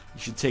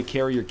take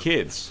care of your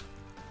kids.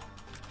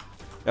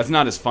 That's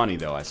not as funny,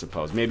 though, I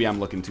suppose. Maybe I'm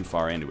looking too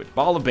far into it.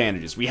 Ball of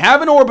bandages. We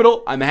have an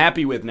orbital. I'm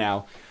happy with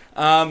now.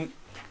 But,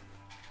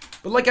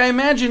 like, I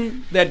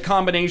imagine that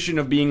combination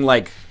of being,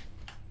 like...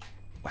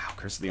 Wow,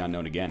 Curse of the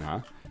Unknown again,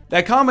 huh?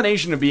 That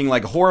combination of being,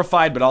 like,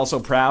 horrified but also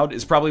proud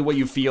is probably what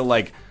you feel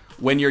like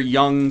when your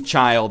young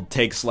child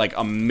takes, like,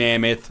 a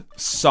mammoth,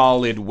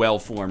 solid,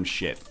 well-formed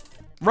shit.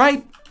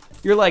 Right?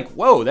 You're like,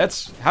 whoa,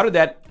 that's... How did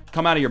that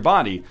come out of your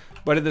body?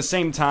 But at the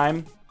same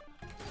time...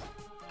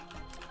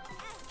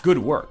 Good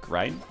work,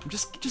 right? I'm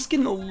just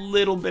getting a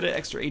little bit of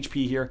extra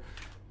HP here.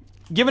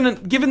 Giving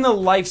the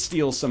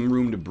lifesteal some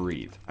room to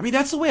breathe. I mean,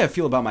 that's the way I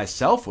feel about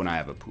myself when I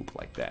have a poop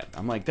like that.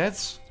 I'm like,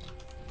 that's...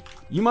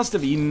 You must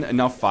have eaten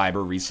enough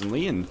fiber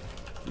recently and,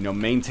 you know,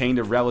 maintained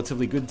a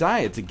relatively good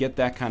diet to get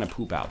that kind of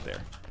poop out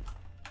there.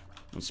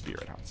 No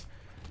spirit hearts.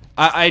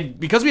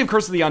 Because we have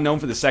Curse of the Unknown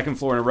for the second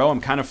floor in a row,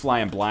 I'm kind of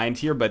flying blind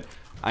here, but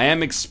I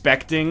am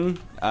expecting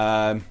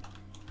that...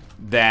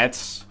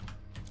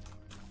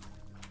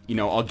 You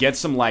know, I'll get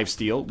some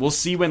lifesteal. We'll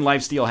see when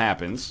lifesteal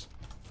happens.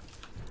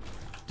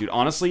 Dude,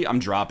 honestly, I'm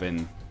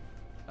dropping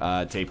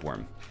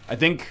Tapeworm. I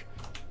think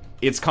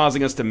it's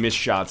causing us to miss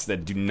shots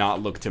that do not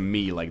look to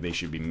me like they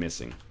should be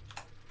missing.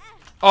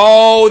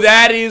 Oh,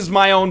 that is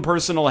my own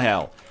personal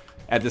hell.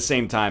 At the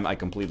same time, I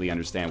completely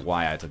understand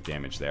why I took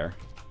damage there.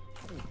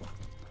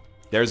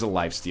 There's a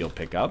lifesteal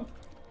pickup.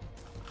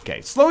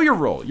 Okay, slow your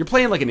roll. You're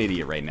playing like an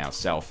idiot right now,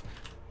 Self.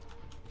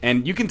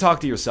 And you can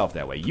talk to yourself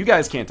that way. You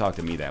guys can't talk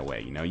to me that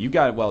way, you know. You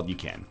got, well, you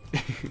can.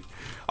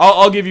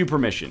 I'll give you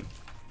permission.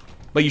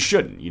 But you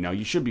shouldn't, you know.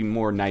 You should be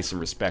more nice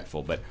and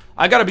respectful. But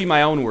I gotta be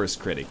my own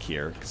worst critic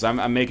here. Because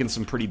I'm making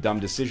some pretty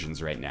dumb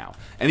decisions right now.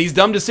 And these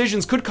dumb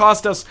decisions could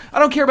cost us... I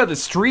don't care about the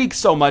streak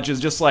so much as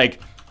just like...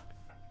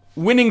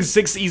 Winning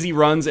 6 easy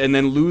runs and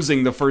then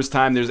losing the first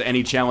time there's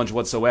any challenge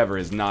whatsoever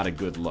is not a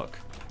good look.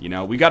 You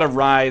know, we gotta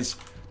rise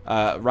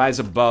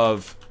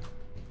above...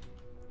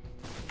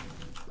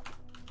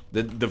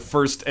 The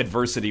first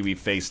adversity we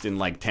faced in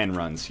like 10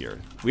 runs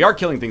here. We are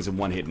killing things in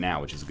one hit now,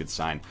 which is a good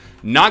sign.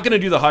 Not gonna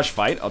do the Hush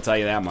fight, I'll tell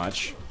you that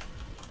much.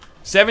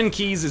 7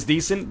 keys is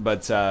decent,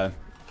 but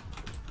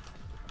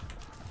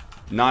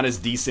not as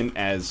decent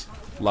as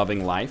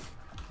Loving Life,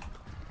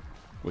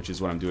 which is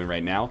what I'm doing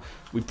right now.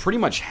 We pretty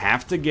much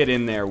have to get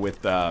in there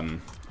with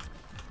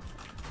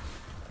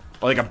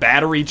like a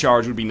battery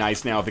charge would be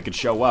nice now if it could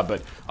show up,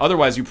 but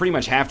otherwise you pretty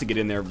much have to get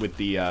in there with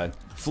the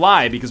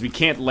fly because we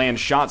can't land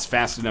shots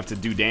fast enough to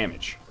do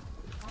damage.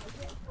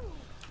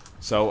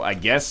 So I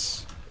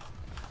guess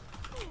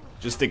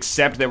just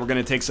accept that we're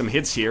gonna take some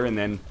hits here and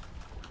then,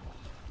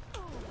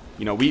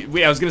 you know,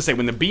 I was gonna say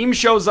when the beam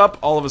shows up,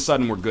 all of a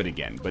sudden we're good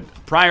again. But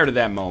prior to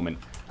that moment,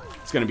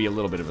 it's gonna be a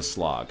little bit of a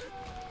slog.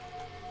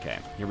 Okay,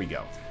 here we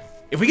go.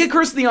 If we get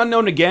Curse of the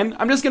Unknown again,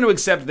 I'm just gonna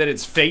accept that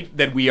it's fate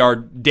that we are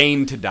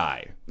deigned to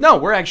die. No,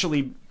 we're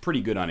actually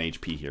pretty good on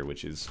HP here,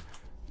 which is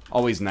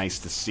always nice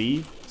to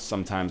see.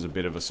 Sometimes a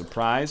bit of a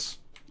surprise.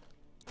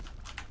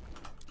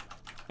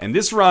 And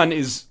this run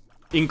is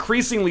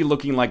increasingly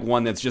looking like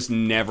one that's just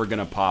never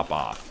gonna pop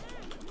off.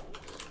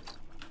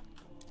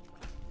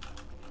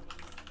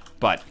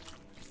 But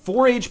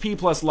 4 HP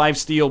plus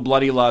lifesteal,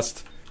 Bloody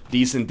Lust,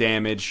 decent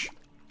damage.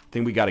 I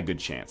think we got a good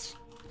chance.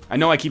 I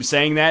know I keep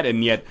saying that,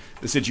 and yet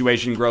the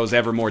situation grows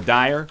ever more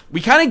dire.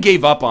 We kind of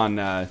gave up on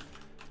the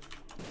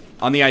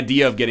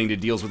idea of getting to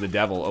deals with the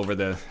devil over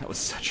the... That was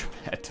such a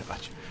bad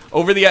touch.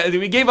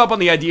 We gave up on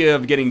the idea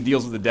of getting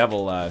deals with the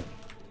devil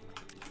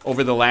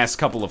over the last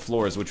couple of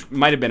floors, which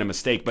might have been a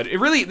mistake. But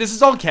this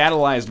is all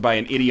catalyzed by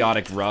an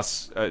idiotic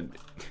Russ. An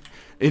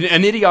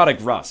idiotic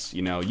Russ,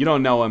 you know. You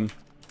don't know him.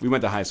 We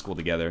went to high school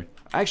together.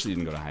 I actually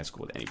didn't go to high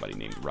school with anybody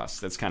named Russ.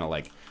 That's kind of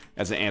like,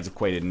 as an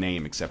antiquated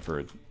name, except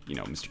for, you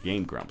know, Mr.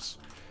 Game Grumps.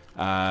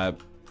 Got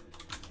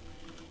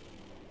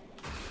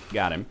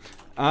him.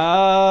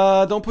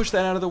 Don't push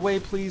that out of the way,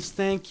 please.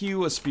 Thank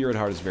you. A Spirit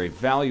Heart is very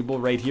valuable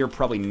right here.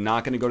 Probably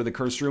not going to go to the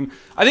Curse Room.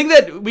 I think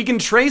that we can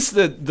trace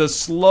the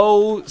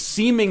slow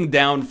seeming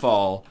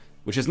downfall,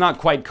 which is not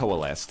quite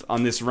coalesced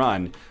on this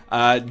run,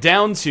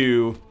 down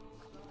to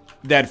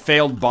that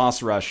failed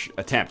boss rush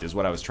attempt, is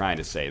what I was trying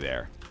to say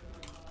there.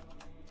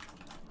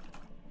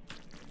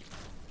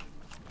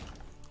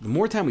 The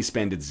more time we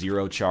spend at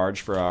 0 charge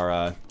for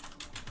our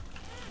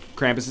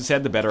Krampus's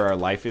head, the better our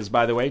life is,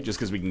 by the way, just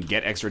because we can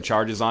get extra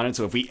charges on it.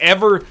 So if we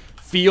ever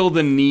feel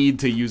the need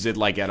to use it,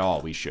 like, at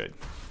all, we should.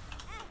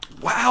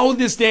 Wow,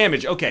 this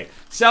damage. Okay,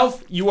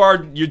 Self,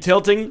 you're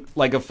tilting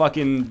like a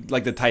fucking,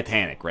 like the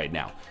Titanic right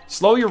now.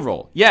 Slow your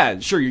roll. Yeah,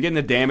 sure, you're getting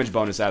the damage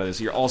bonus out of this.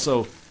 You're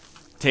also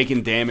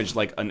taking damage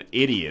like an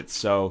idiot.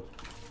 So,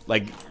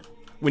 like,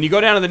 when you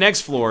go down to the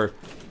next floor,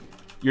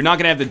 you're not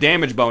going to have the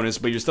damage bonus,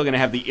 but you're still going to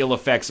have the ill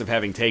effects of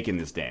having taken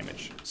this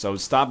damage. So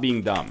stop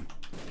being dumb.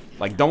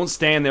 Like, don't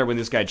stand there when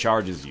this guy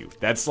charges you.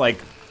 That's like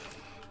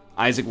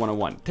Isaac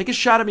 101. Take a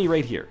shot at me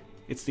right here.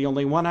 It's the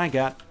only one I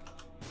got.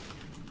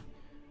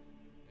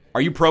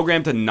 Are you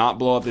programmed to not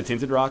blow up the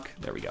Tinted Rock?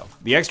 There we go.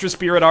 The extra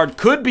Spirit Heart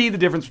could be the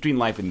difference between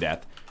life and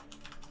death.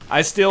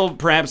 I still,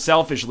 perhaps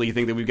selfishly,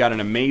 think that we've got an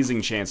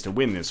amazing chance to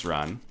win this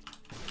run.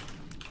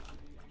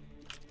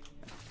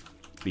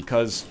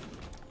 Because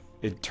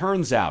it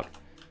turns out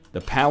the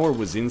power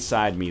was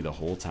inside me the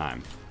whole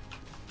time.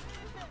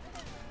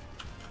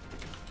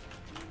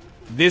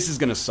 This is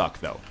gonna suck,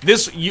 though.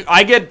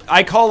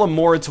 I call a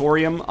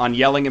moratorium on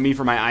yelling at me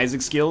for my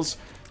Isaac skills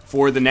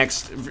for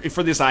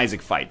this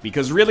Isaac fight.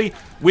 Because really,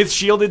 with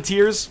shielded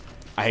tears,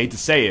 I hate to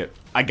say it,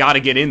 I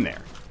gotta get in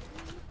there.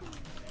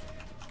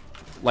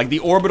 Like, the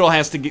orbital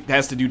has to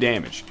do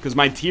damage, because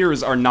my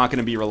tears are not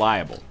gonna be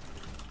reliable.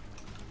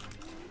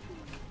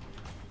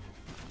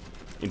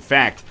 In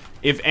fact,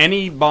 if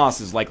any boss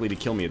is likely to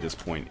kill me at this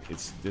point,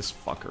 it's this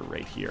fucker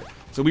right here.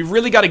 So we've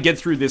really got to get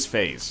through this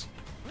phase.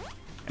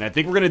 And I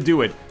think we're going to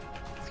do it.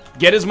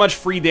 Get as much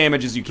free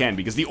damage as you can,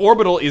 because the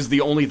orbital is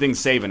the only thing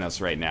saving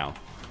us right now.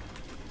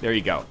 There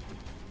you go.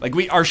 Like,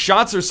 our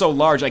shots are so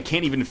large, I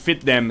can't even fit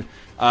them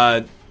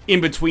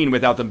in between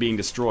without them being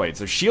destroyed.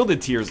 So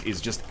Shielded Tears is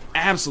just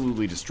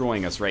absolutely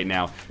destroying us right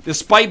now,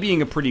 despite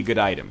being a pretty good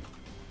item.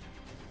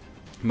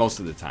 Most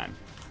of the time.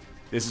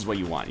 This is what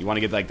you want. You want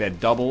to get, like, that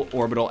double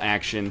orbital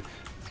action.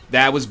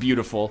 That was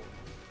beautiful.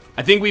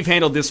 I think we've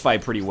handled this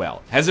fight pretty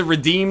well. Has it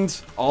redeemed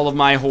all of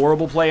my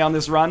horrible play on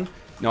this run?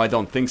 No, I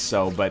don't think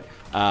so, but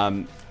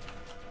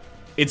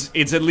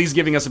it's at least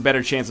giving us a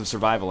better chance of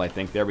survival, I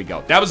think. There we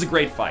go. That was a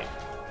great fight,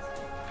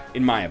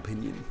 in my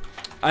opinion.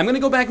 I'm going to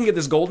go back and get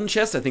this golden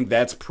chest. I think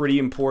that's pretty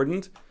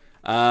important.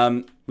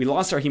 We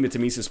lost our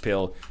hematemesis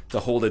pill to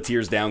hold a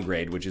tears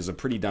downgrade, which is a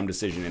pretty dumb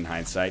decision in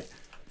hindsight.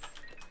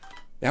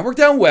 That worked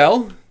out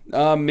well.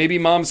 Maybe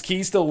Mom's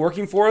key still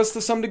working for us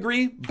to some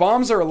degree.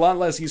 Bombs are a lot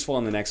less useful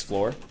on the next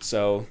floor,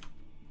 so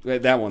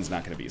that one's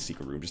not going to be a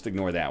secret room. Just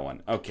ignore that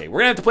one. Okay,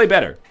 we're going to have to play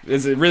better.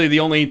 This is really the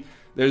only...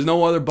 There's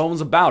no other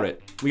bones about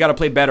it. We got to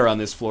play better on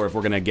this floor if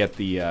we're going to get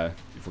the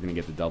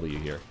W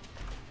here.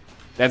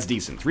 That's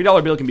decent.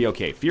 $3 bill can be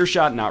okay. Fear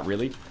Shot, not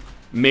really.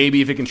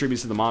 Maybe if it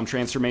contributes to the Mom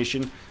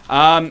transformation.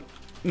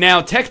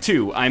 Now, Tech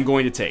 2, I'm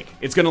going to take.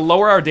 It's going to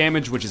lower our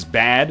damage, which is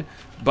bad,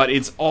 but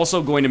it's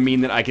also going to mean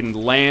that I can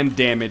land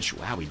damage.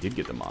 Wow, we did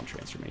get the Mom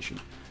transformation.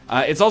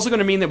 It's also going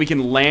to mean that we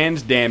can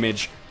land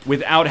damage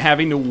without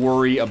having to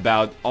worry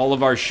about all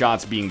of our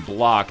shots being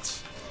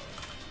blocked.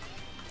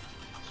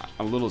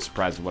 I'm a little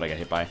surprised with what I got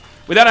hit by.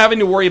 Without having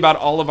to worry about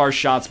all of our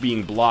shots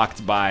being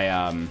blocked by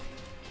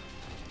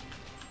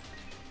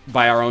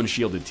our own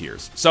shielded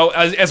tears. So,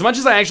 as much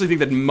as I actually think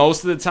that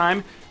most of the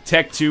time,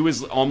 Tech 2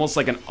 is almost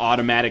like an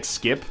automatic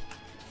skip,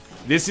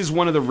 this is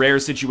one of the rare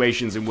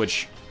situations in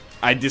which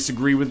I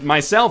disagree with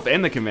myself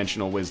and the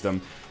conventional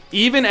wisdom.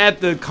 Even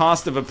at the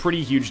cost of a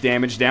pretty huge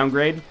damage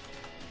downgrade,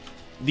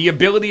 the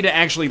ability to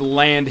actually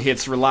land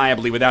hits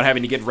reliably without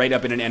having to get right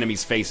up in an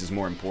enemy's face is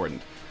more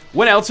important.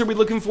 What else are we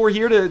looking for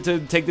here to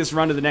take this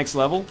run to the next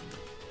level?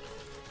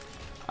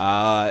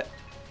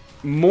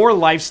 More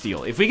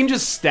lifesteal. If we can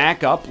just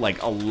stack up,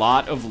 like, a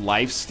lot of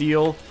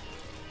lifesteal...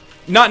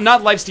 Not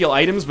lifesteal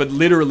items, but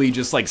literally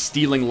just, like,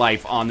 stealing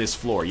life on this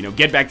floor. You know,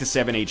 get back to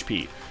 7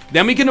 HP.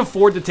 Then we can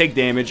afford to take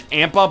damage,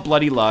 amp up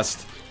Bloody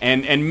Lust,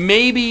 and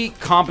maybe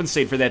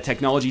compensate for that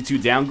Technology 2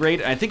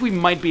 downgrade. I think we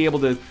might be able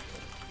to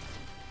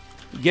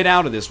get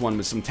out of this one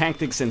with some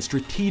tactics and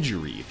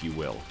strategery, if you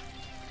will.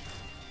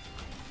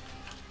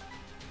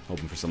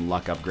 Hoping for some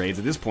luck upgrades.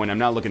 At this point, I'm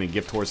not looking to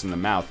gift horse in the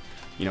mouth.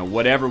 You know,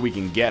 whatever we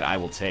can get, I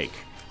will take.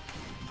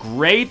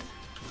 Great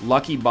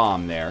lucky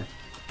bomb there.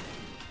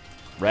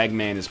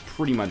 Ragman is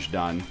pretty much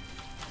done.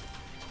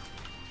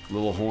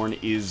 Little Horn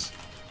is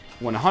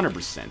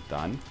 100%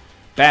 done.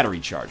 Battery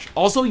charge.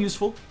 Also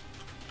useful.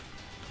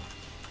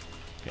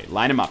 Okay,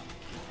 line him up.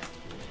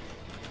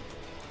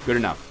 Good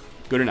enough.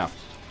 Good enough.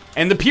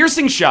 And the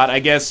piercing shot, I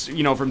guess,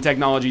 you know, from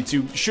Technology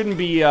 2 shouldn't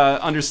be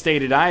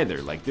understated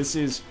either. Like, this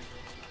is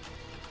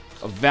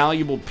a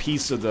valuable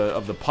piece of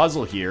the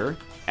puzzle here.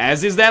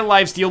 As is that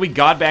lifesteal. We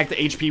got back the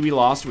HP we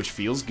lost, which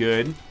feels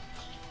good.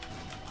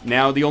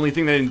 Now, the only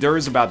thing that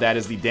endures about that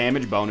is the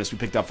damage bonus we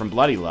picked up from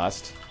Bloody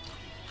Lust.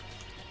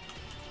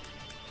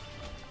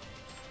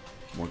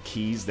 More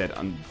keys that,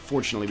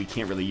 unfortunately, we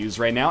can't really use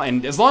right now.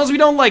 And as long as we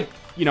don't, like,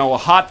 you know,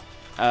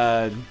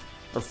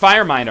 or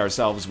fire mind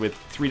ourselves with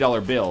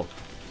 $3 bill,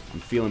 I'm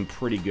feeling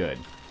pretty good.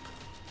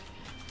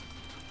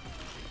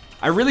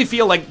 I really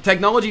feel like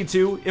Technology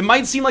 2, it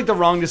might seem like the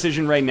wrong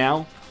decision right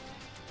now.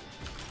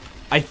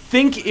 I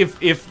think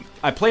if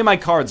I play my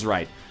cards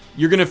right,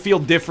 you're going to feel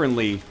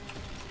differently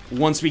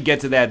once we get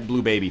to that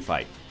Blue Baby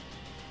fight.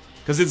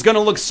 Because it's going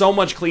to look so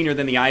much cleaner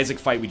than the Isaac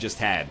fight we just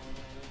had.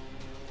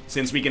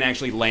 Since we can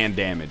actually land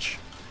damage.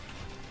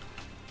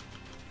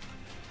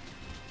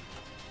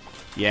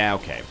 Yeah,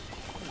 okay.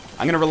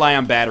 I'm going to rely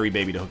on Battery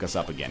Baby to hook us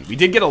up again. We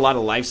did get a lot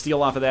of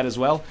lifesteal off of that as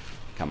well.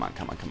 Come on,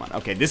 come on, come on.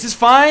 Okay, this is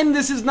fine.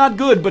 This is not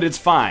good, but it's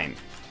fine.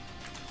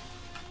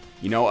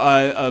 You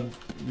know,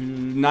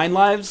 9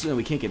 lives? No,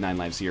 we can't get 9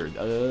 lives here.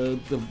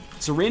 The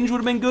syringe would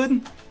have been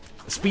good.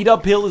 A speed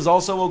up pill is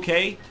also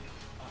okay.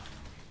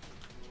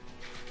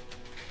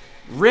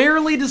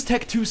 Rarely does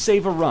Tech 2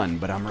 save a run,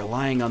 but I'm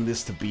relying on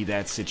this to be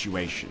that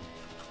situation.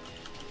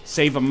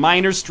 Save a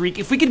minor streak.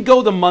 If we could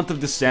go the month of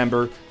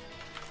December,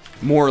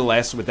 more or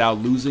less, without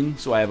losing,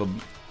 so I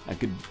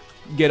could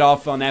get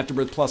off on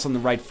Afterbirth Plus on the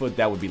right foot,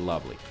 that would be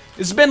lovely.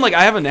 It's been like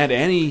I haven't had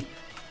any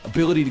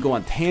ability to go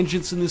on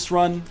tangents in this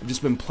run. I've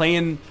just been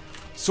playing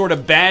sort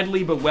of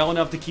badly, but well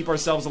enough to keep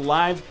ourselves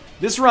alive.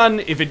 This run,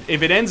 if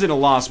it ends in a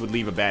loss, would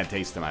leave a bad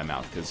taste in my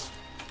mouth, because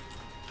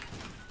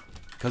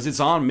it's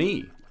on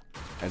me.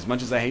 As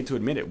much as I hate to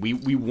admit it,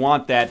 we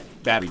want that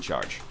battery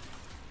charge.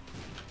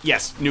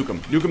 Yes, nuke him.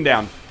 Nuke him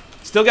down.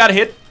 Still got a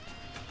hit.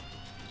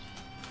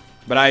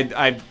 But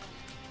I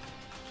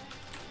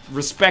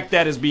respect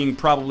that as being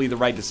probably the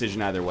right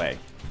decision either way.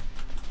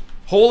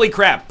 Holy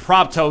crap,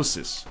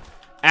 Proptosis.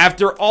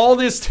 After all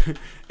this...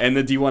 and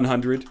the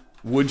D100,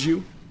 would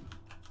you?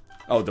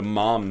 Oh, the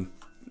mom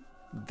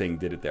thing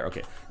did it there.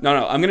 Okay.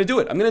 No, I'm going to do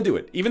it. I'm going to do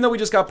it. Even though we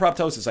just got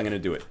Proptosis, I'm going to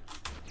do it.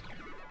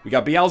 We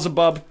got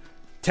Beelzebub,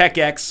 Tech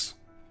X.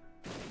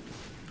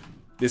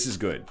 This is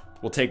good.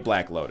 We'll take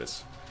Black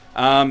Lotus.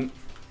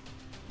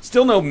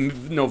 Still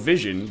no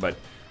vision, but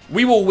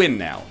we will win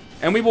now.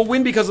 And we will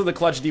win because of the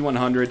clutch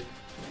D100.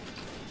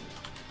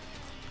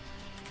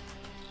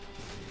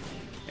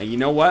 And you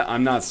know what?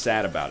 I'm not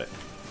sad about it.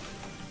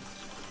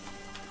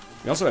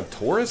 We also have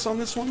Taurus on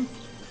this one.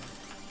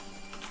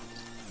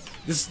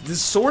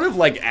 This sort of,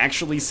 like,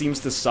 actually seems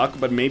to suck,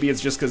 but maybe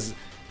it's just because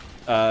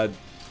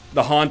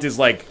the Haunt is,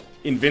 like,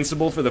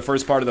 invincible for the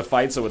first part of the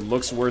fight, so it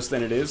looks worse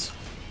than it is.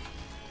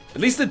 At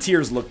least the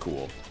tiers look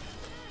cool.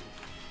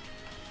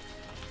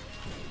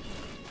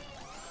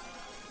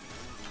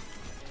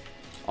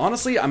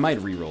 Honestly, I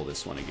might re-roll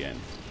this one again.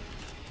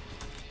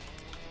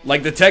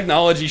 Like, the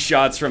technology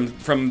shots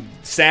from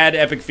sad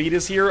Epic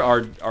Fetus here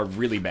are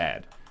really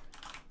bad.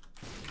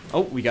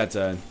 Oh, we got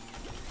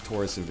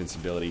Taurus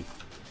Invincibility.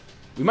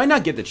 We might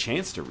not get the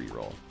chance to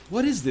re-roll.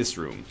 What is this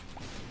room?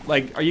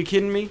 Like, are you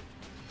kidding me?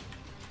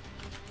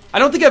 I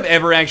don't think I've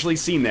ever actually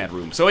seen that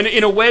room. So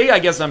in a way, I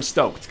guess I'm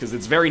stoked, because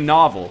it's very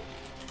novel.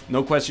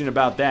 No question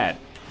about that.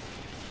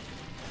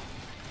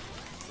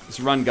 This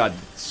run got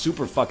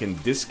super fucking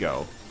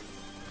disco.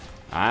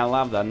 I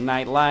love the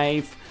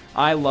nightlife.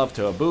 I love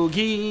to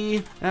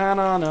boogie. Out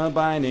on a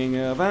Binding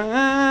of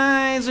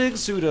Isaac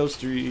pseudo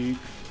street.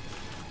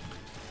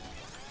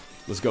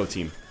 Let's go,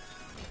 team.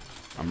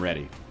 I'm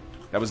ready.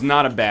 That was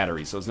not a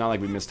battery, so it's not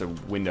like we missed a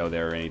window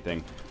there or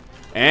anything.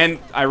 And,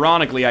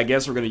 ironically, I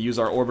guess we're going to use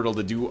our orbital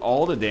to do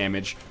all the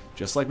damage,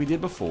 just like we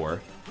did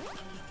before.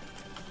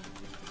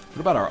 What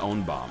about our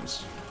own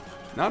bombs?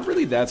 Not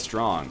really that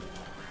strong.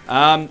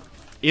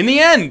 In the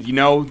end, you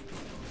know,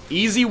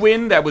 easy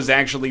win that was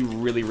actually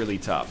really, really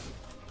tough.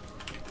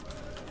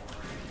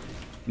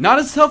 Not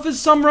as tough as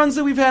some runs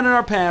that we've had in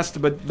our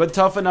past, but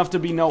tough enough to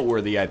be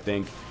noteworthy, I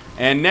think.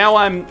 And now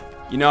I'm,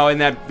 you know, in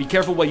that be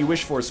careful what you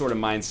wish for sort of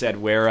mindset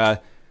where,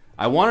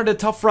 I wanted a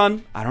tough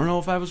run. I don't know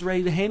if I was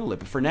ready to handle it,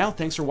 but for now,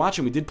 thanks for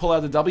watching. We did pull out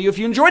the W. If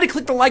you enjoyed it,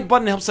 click the like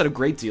button. It helps out a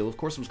great deal. Of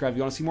course, subscribe if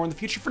you want to see more in the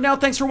future. For now,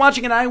 thanks for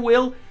watching, and I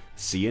will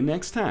see you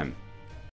next time.